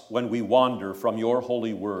us when we wander from your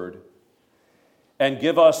holy word, and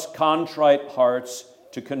give us contrite hearts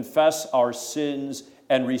to confess our sins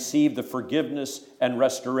and receive the forgiveness and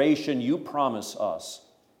restoration you promise us.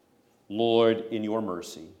 Lord, in your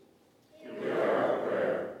mercy.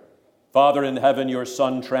 Father in heaven, your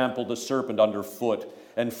Son trampled the serpent underfoot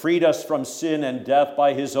and freed us from sin and death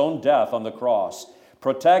by his own death on the cross.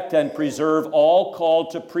 Protect and preserve all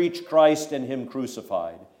called to preach Christ and him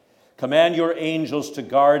crucified. Command your angels to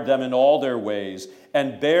guard them in all their ways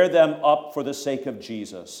and bear them up for the sake of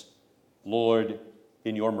Jesus. Lord,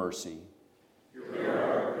 in your mercy. Hear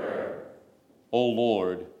our prayer. O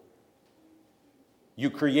Lord, you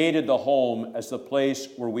created the home as the place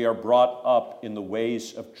where we are brought up in the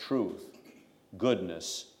ways of truth,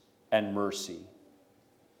 goodness, and mercy.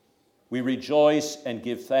 We rejoice and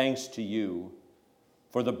give thanks to you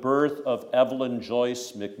for the birth of Evelyn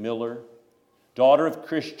Joyce McMiller, daughter of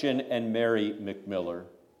Christian and Mary McMiller.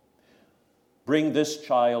 Bring this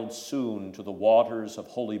child soon to the waters of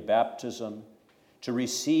holy baptism to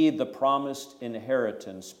receive the promised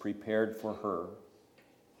inheritance prepared for her.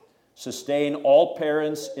 Sustain all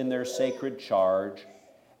parents in their sacred charge,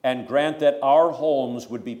 and grant that our homes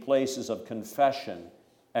would be places of confession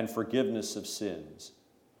and forgiveness of sins.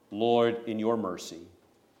 Lord, in your mercy.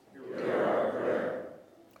 Hear our prayer.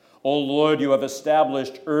 O Lord, you have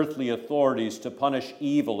established earthly authorities to punish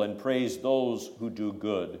evil and praise those who do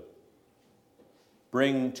good.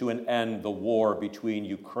 Bring to an end the war between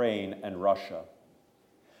Ukraine and Russia.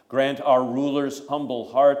 Grant our rulers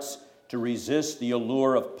humble hearts to resist the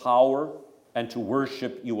allure of power and to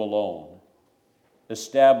worship you alone.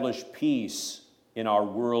 Establish peace in our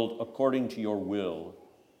world according to your will.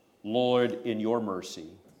 Lord, in your mercy.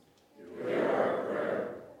 Hear our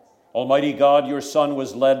prayer. Almighty God, your Son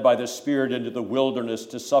was led by the Spirit into the wilderness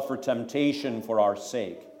to suffer temptation for our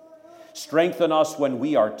sake. Strengthen us when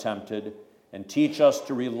we are tempted, and teach us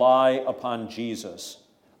to rely upon Jesus,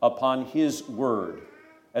 upon his word,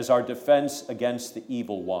 as our defense against the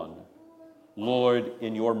evil one. Lord,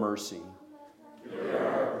 in your mercy. Hear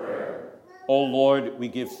our prayer. O Lord, we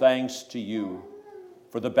give thanks to you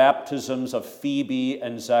for the baptisms of Phoebe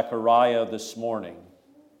and Zechariah this morning.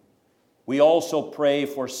 We also pray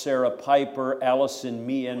for Sarah Piper, Allison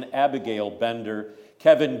Meehan, Abigail Bender,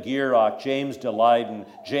 Kevin Gierock, James DeLyden,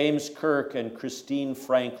 James Kirk, and Christine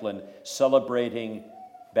Franklin celebrating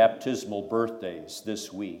baptismal birthdays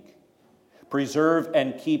this week. Preserve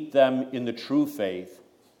and keep them in the true faith.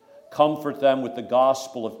 Comfort them with the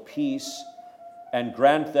gospel of peace, and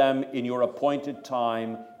grant them in your appointed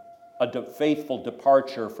time a faithful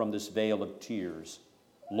departure from this vale of tears.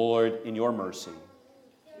 Lord, in your mercy.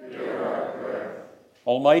 Hear our prayer.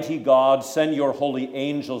 Almighty God, send your holy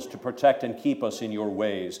angels to protect and keep us in your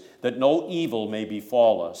ways, that no evil may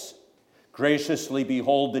befall us. Graciously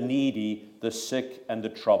behold the needy, the sick, and the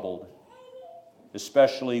troubled.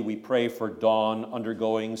 Especially we pray for Dawn,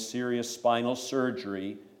 undergoing serious spinal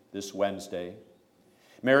surgery this Wednesday.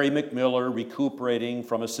 Mary McMiller, recuperating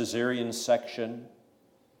from a cesarean section.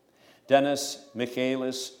 Dennis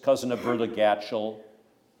Michaelis, cousin of Verla Gatchell,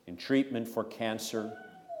 in treatment for cancer.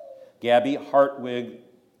 Gabby Hartwig,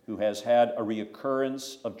 who has had a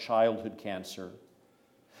reoccurrence of childhood cancer.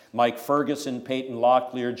 Mike Ferguson, Peyton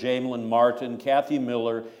Locklear, Jamelyn Martin, Kathy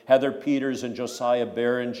Miller, Heather Peters, and Josiah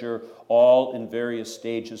Behringer, all in various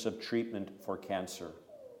stages of treatment for cancer.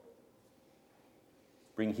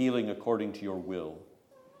 Bring healing according to your will.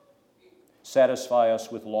 satisfy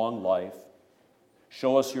us with long life,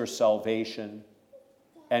 show us your salvation,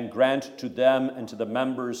 and grant to them and to the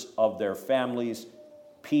members of their families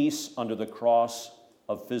peace under the cross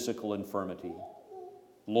of physical infirmity.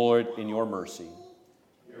 Lord, in your mercy.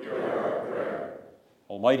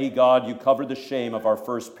 Almighty God, you covered the shame of our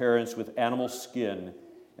first parents with animal skin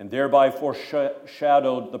and thereby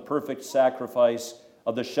foreshadowed the perfect sacrifice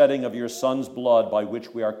of the shedding of your Son's blood by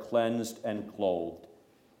which we are cleansed and clothed.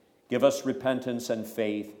 Give us repentance and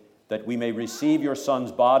faith that we may receive your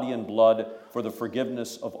Son's body and blood for the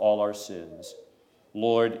forgiveness of all our sins.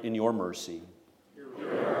 Lord, in your mercy.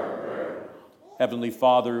 Heavenly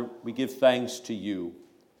Father, we give thanks to you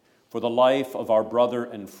for the life of our brother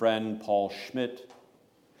and friend Paul Schmidt.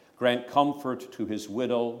 Grant comfort to his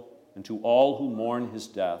widow and to all who mourn his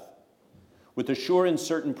death, with the sure and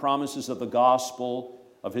certain promises of the gospel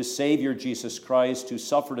of his Savior Jesus Christ, who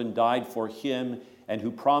suffered and died for him, and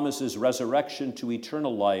who promises resurrection to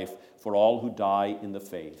eternal life for all who die in the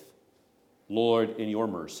faith. Lord, in your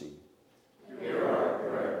mercy. Hear our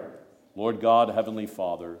prayer. Lord God, Heavenly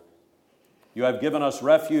Father, you have given us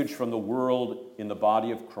refuge from the world in the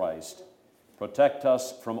body of Christ. Protect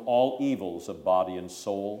us from all evils of body and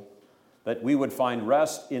soul, that we would find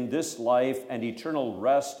rest in this life and eternal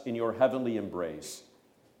rest in your heavenly embrace.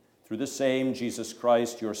 Through the same Jesus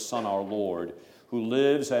Christ, your Son, our Lord, who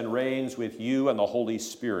lives and reigns with you and the Holy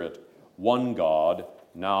Spirit, one God,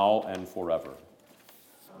 now and forever.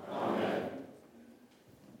 Amen.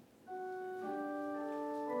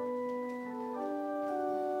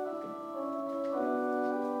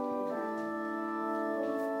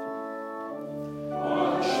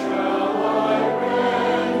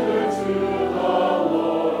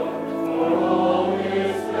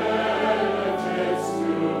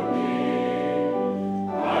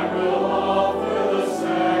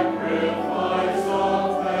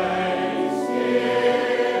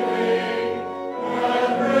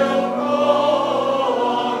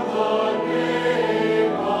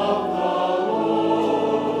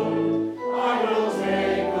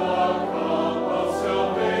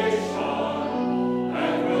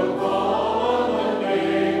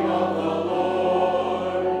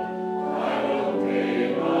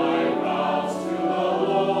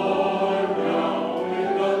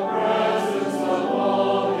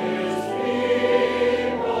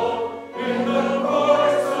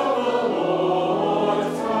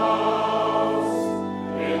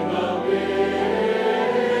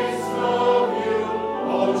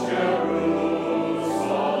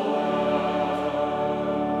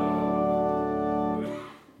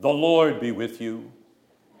 The Lord be with you.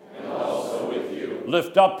 And also with you.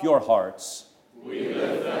 Lift up your hearts. We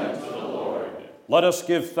lift them to the Lord. Let us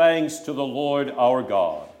give thanks to the Lord our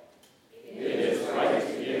God. It is right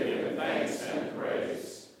to give him thanks and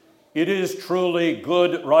praise. It is truly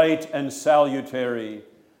good, right, and salutary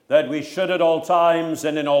that we should at all times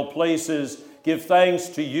and in all places give thanks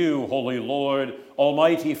to you, Holy Lord,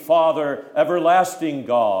 Almighty Father, everlasting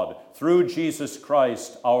God, through Jesus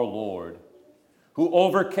Christ our Lord, who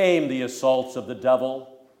overcame the assaults of the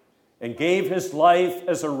devil and gave his life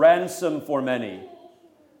as a ransom for many,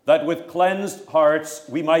 that with cleansed hearts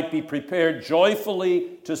we might be prepared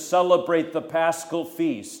joyfully to celebrate the Paschal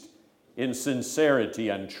feast in sincerity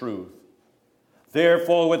and truth.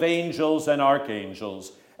 Therefore, with angels and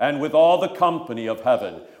archangels, and with all the company of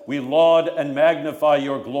heaven, we laud and magnify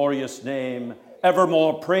your glorious name,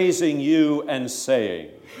 evermore praising you and saying,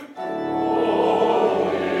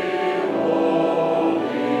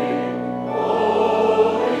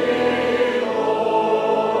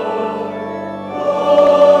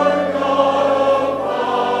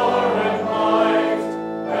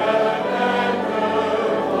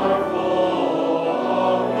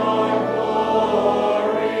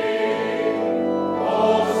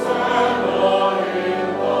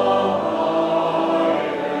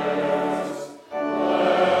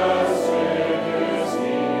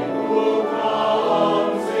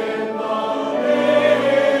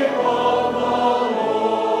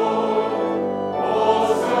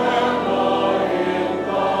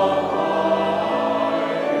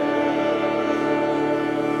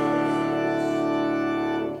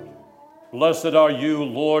 Blessed are you,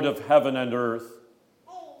 Lord of heaven and earth,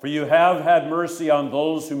 for you have had mercy on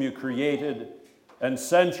those whom you created and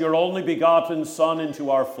sent your only begotten Son into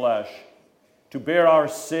our flesh to bear our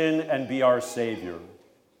sin and be our Savior.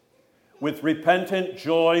 With repentant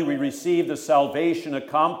joy, we receive the salvation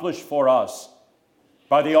accomplished for us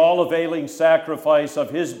by the all-availing sacrifice of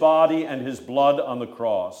his body and his blood on the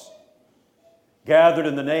cross. Gathered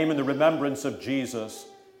in the name and the remembrance of Jesus,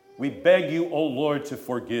 we beg you, O Lord, to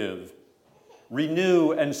forgive.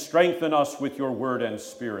 Renew and strengthen us with your word and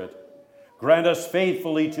spirit. Grant us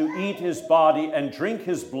faithfully to eat his body and drink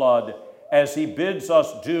his blood as he bids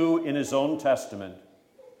us do in his own testament.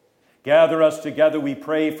 Gather us together, we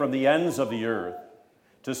pray, from the ends of the earth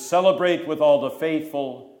to celebrate with all the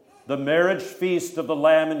faithful the marriage feast of the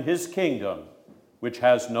Lamb in his kingdom, which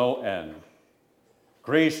has no end.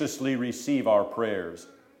 Graciously receive our prayers.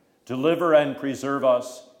 Deliver and preserve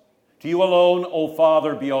us. To you alone, O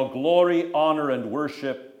Father, be all glory, honor, and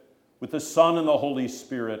worship with the Son and the Holy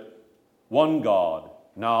Spirit, one God,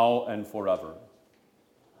 now and forever.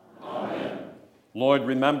 Amen. Lord,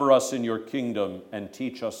 remember us in your kingdom and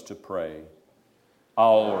teach us to pray.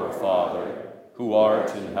 Our Father, who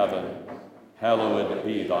art in heaven, hallowed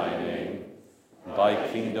be thy name. Thy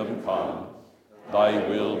kingdom come, thy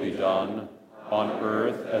will be done, on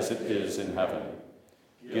earth as it is in heaven.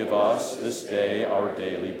 Give us this day our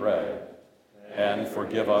daily bread, and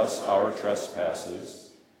forgive us our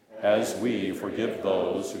trespasses, as we forgive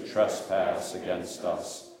those who trespass against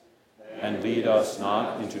us. And lead us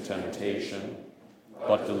not into temptation,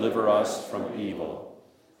 but deliver us from evil.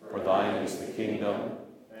 For thine is the kingdom,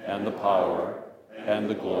 and the power, and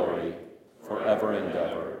the glory, forever and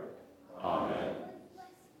ever. Amen.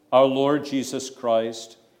 Our Lord Jesus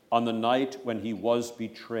Christ, on the night when he was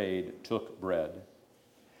betrayed, took bread.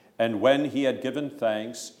 And when he had given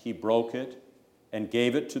thanks, he broke it and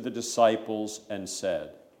gave it to the disciples and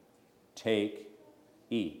said, "Take,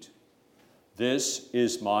 eat. This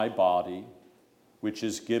is my body, which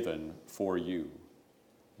is given for you.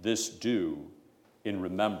 This do in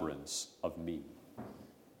remembrance of me."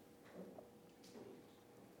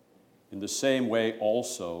 In the same way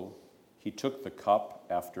also, he took the cup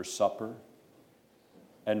after supper,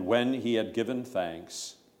 and when he had given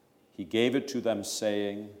thanks, he gave it to them,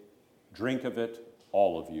 saying, "Drink of it,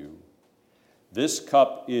 all of you. This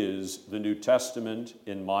cup is the New Testament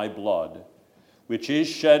in my blood, which is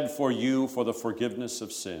shed for you for the forgiveness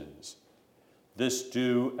of sins. This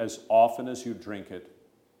do as often as you drink it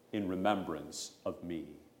in remembrance of me."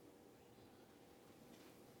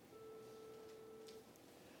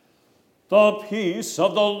 The peace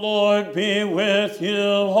of the Lord be with you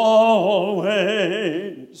always.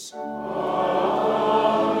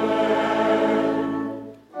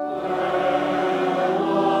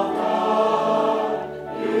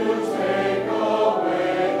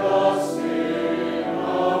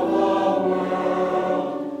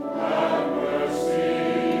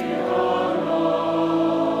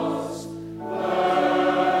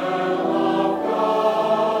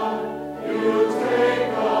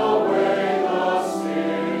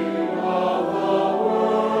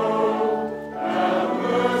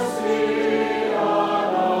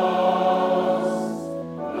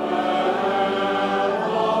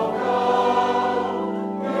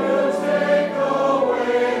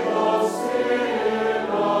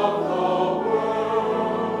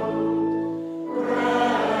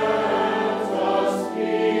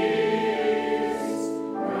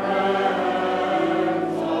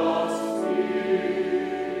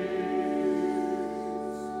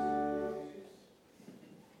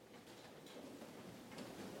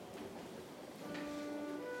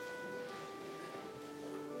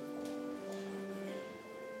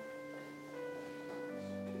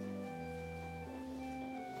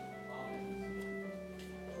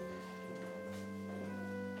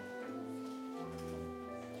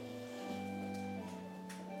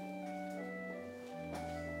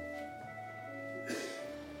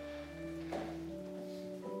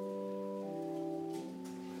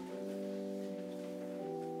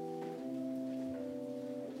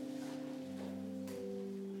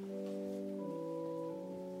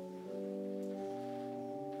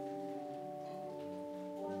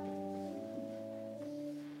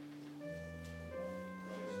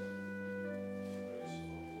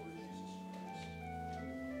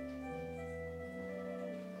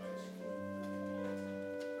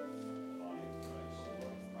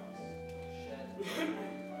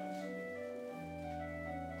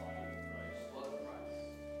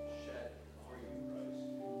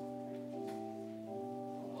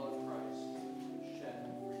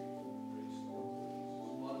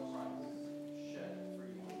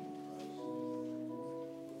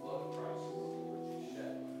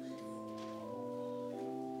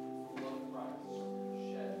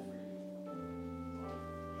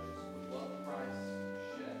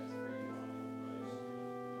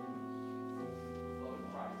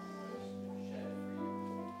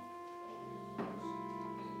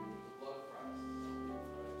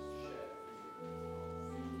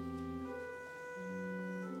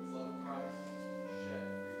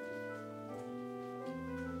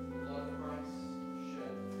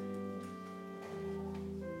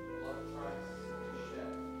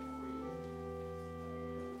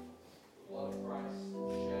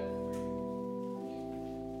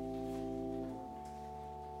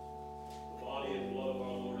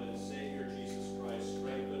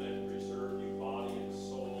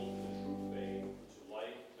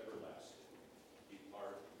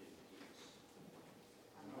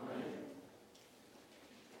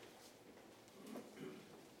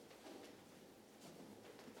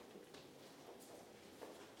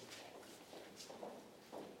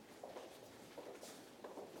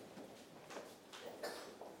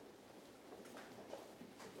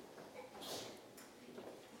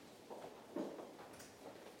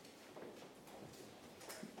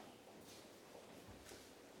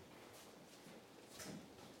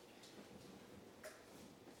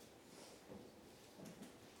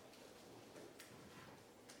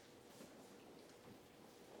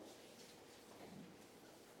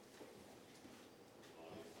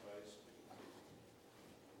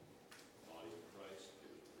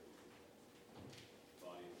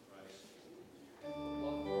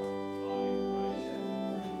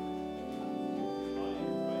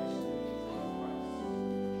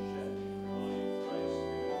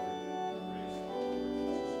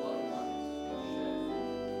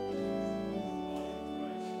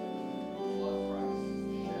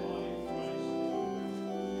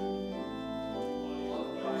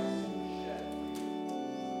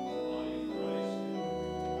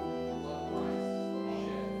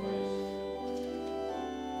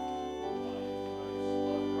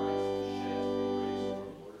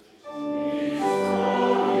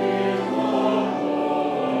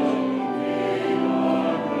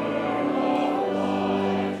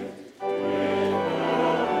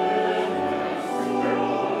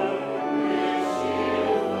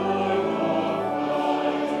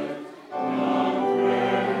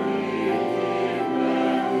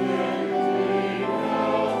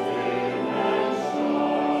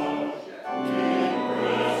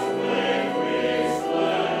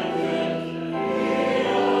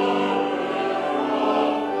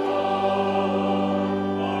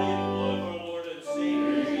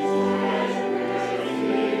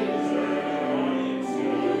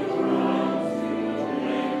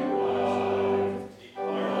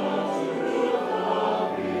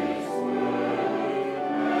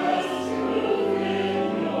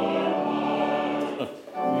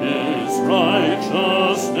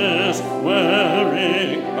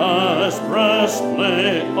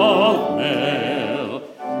 of mail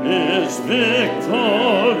is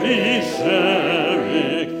victory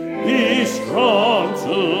sharing. Be strong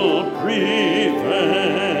to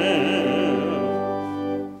prevail.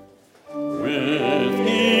 With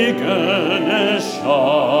eagerness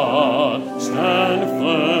shod, stand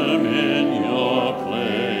firm in your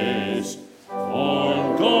place.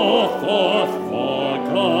 On, go forth for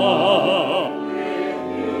God. With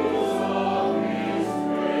news of His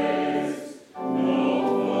grace, no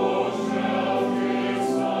foe shall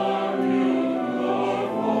disarm you, nor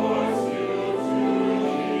force you to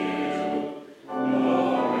yield. No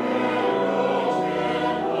arrow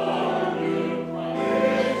shall harm you,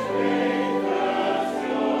 with faith as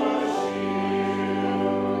your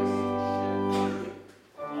shield.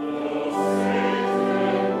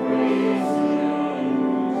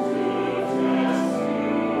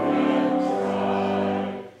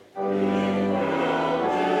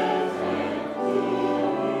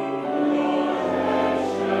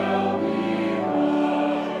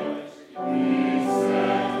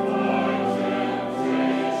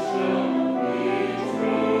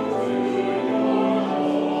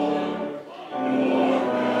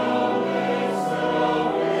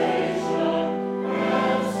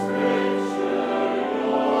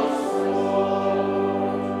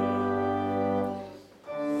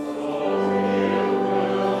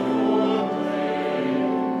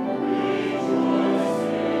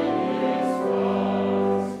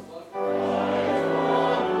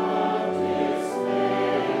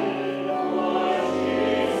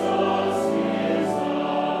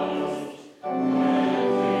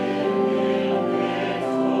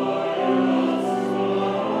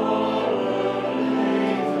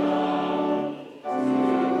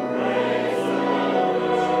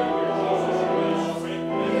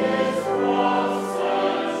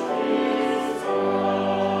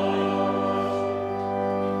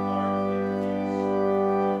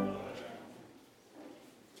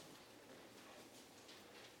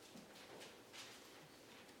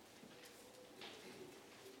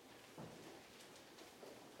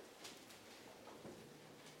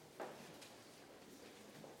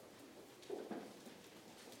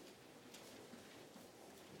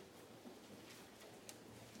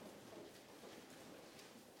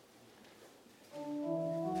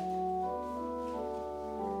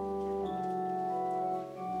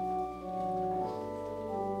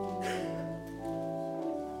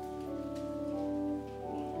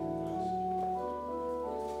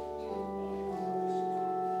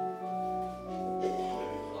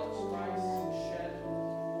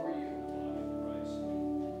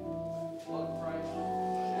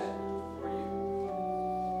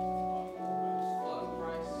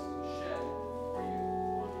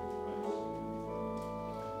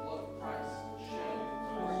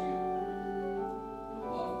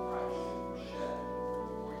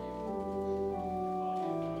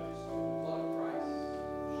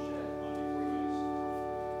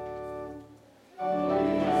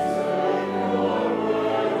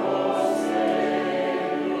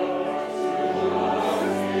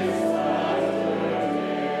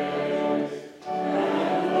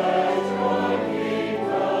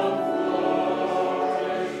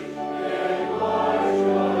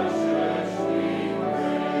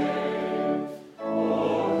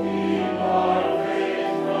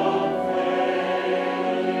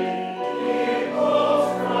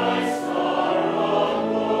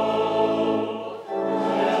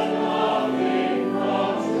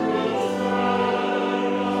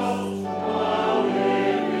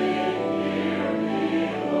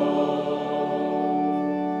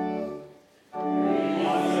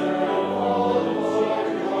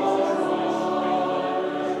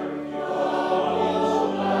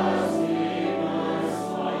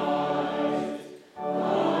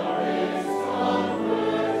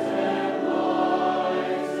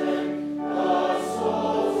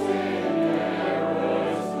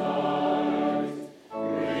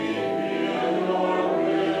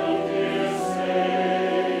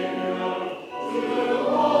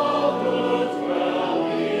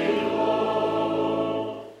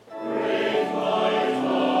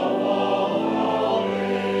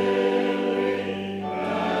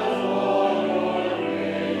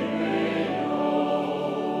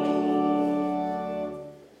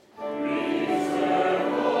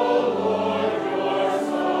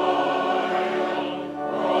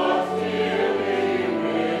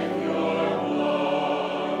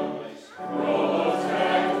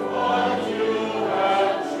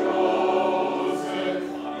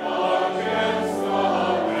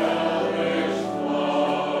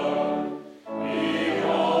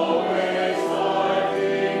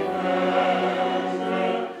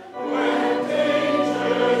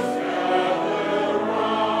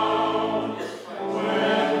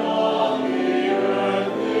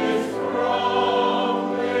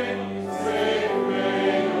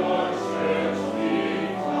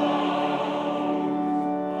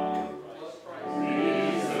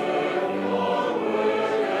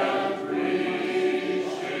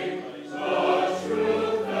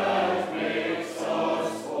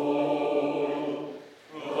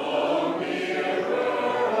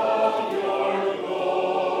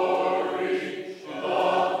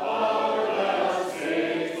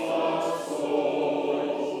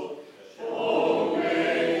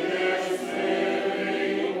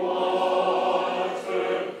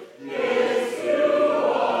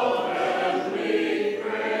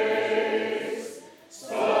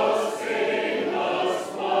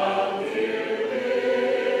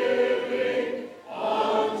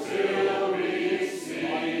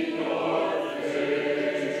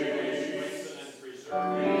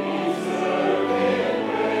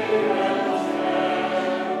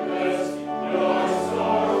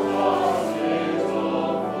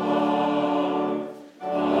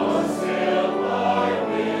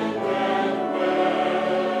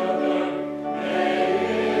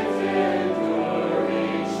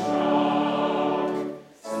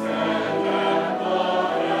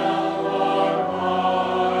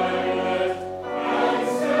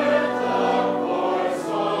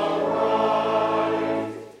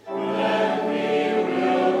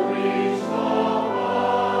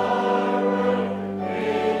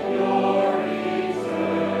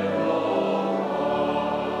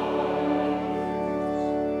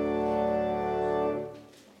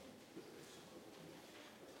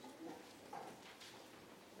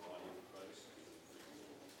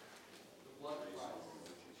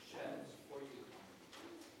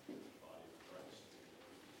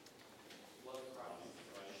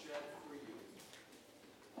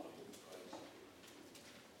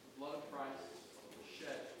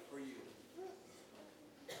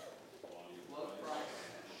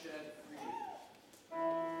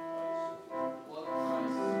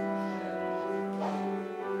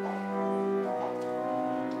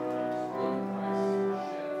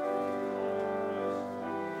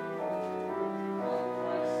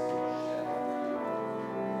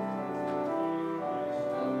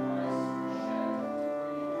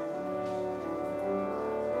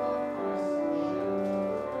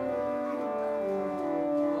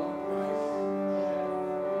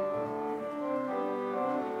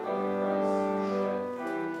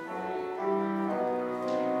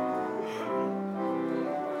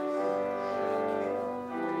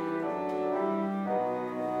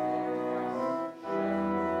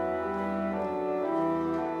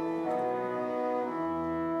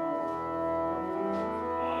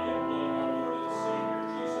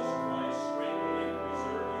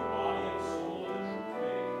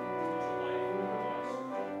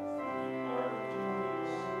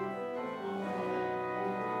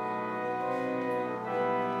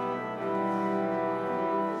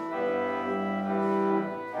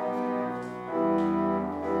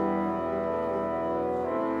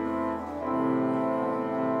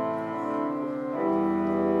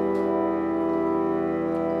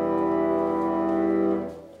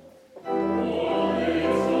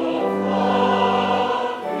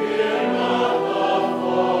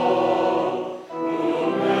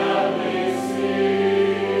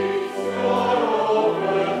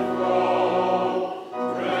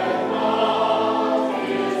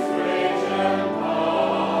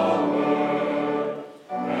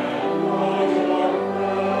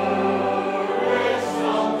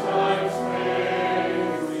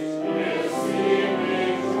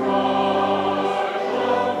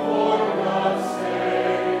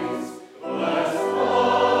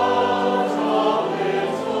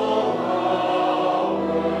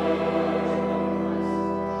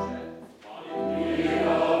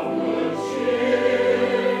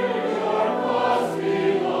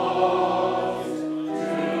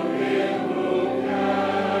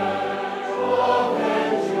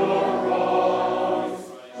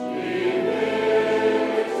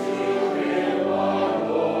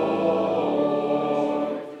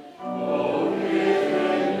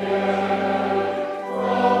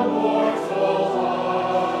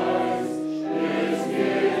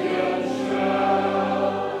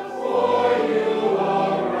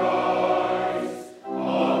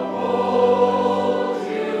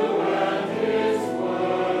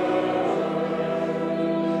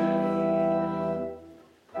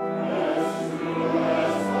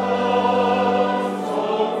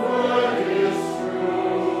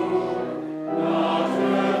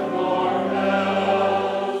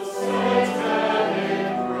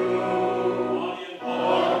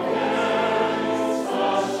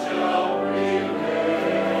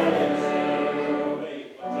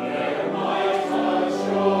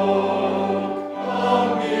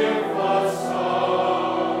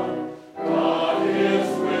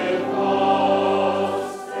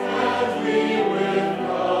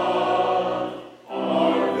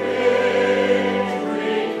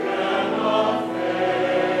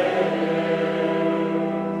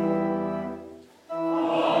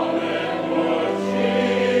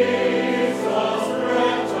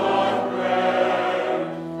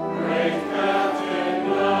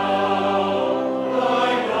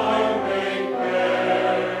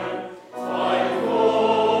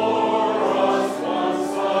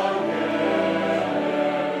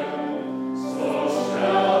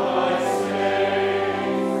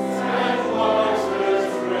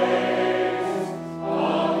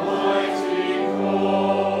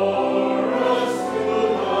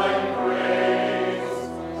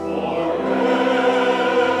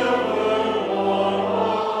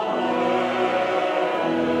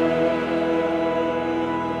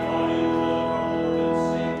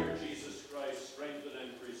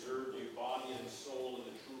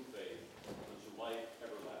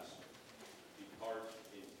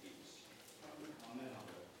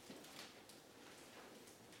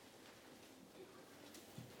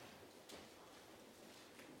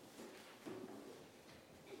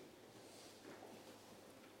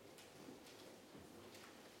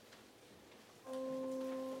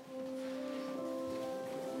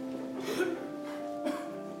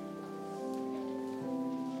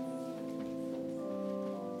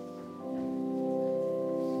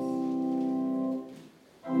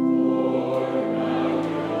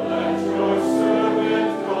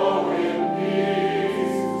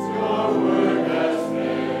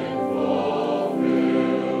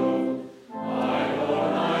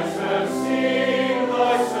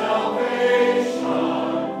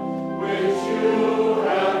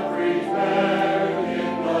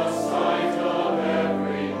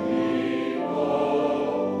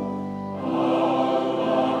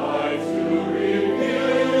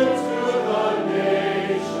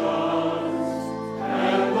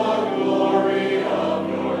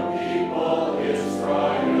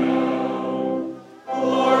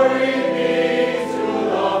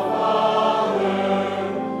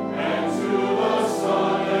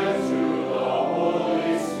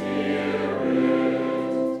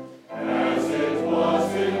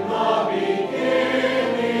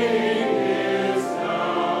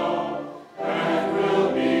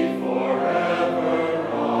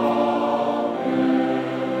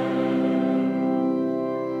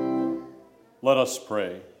 us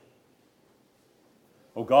pray.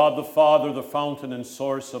 O God, the Father, the fountain and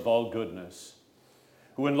source of all goodness,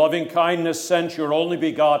 who in loving kindness sent your only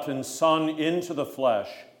begotten Son into the flesh,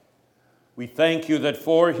 we thank you that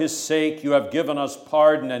for his sake you have given us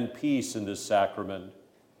pardon and peace in this sacrament.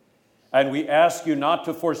 And we ask you not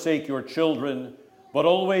to forsake your children, but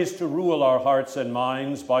always to rule our hearts and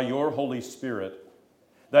minds by your Holy Spirit,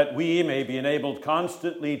 that we may be enabled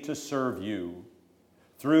constantly to serve you.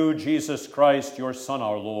 Through Jesus Christ, your Son,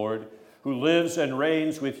 our Lord, who lives and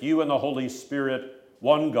reigns with you in the Holy Spirit,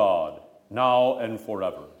 one God, now and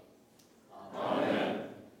forever. Amen.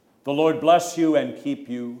 The Lord bless you and keep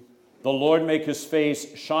you. The Lord make his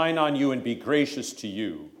face shine on you and be gracious to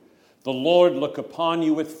you. The Lord look upon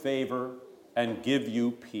you with favor and give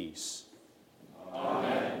you peace. Amen.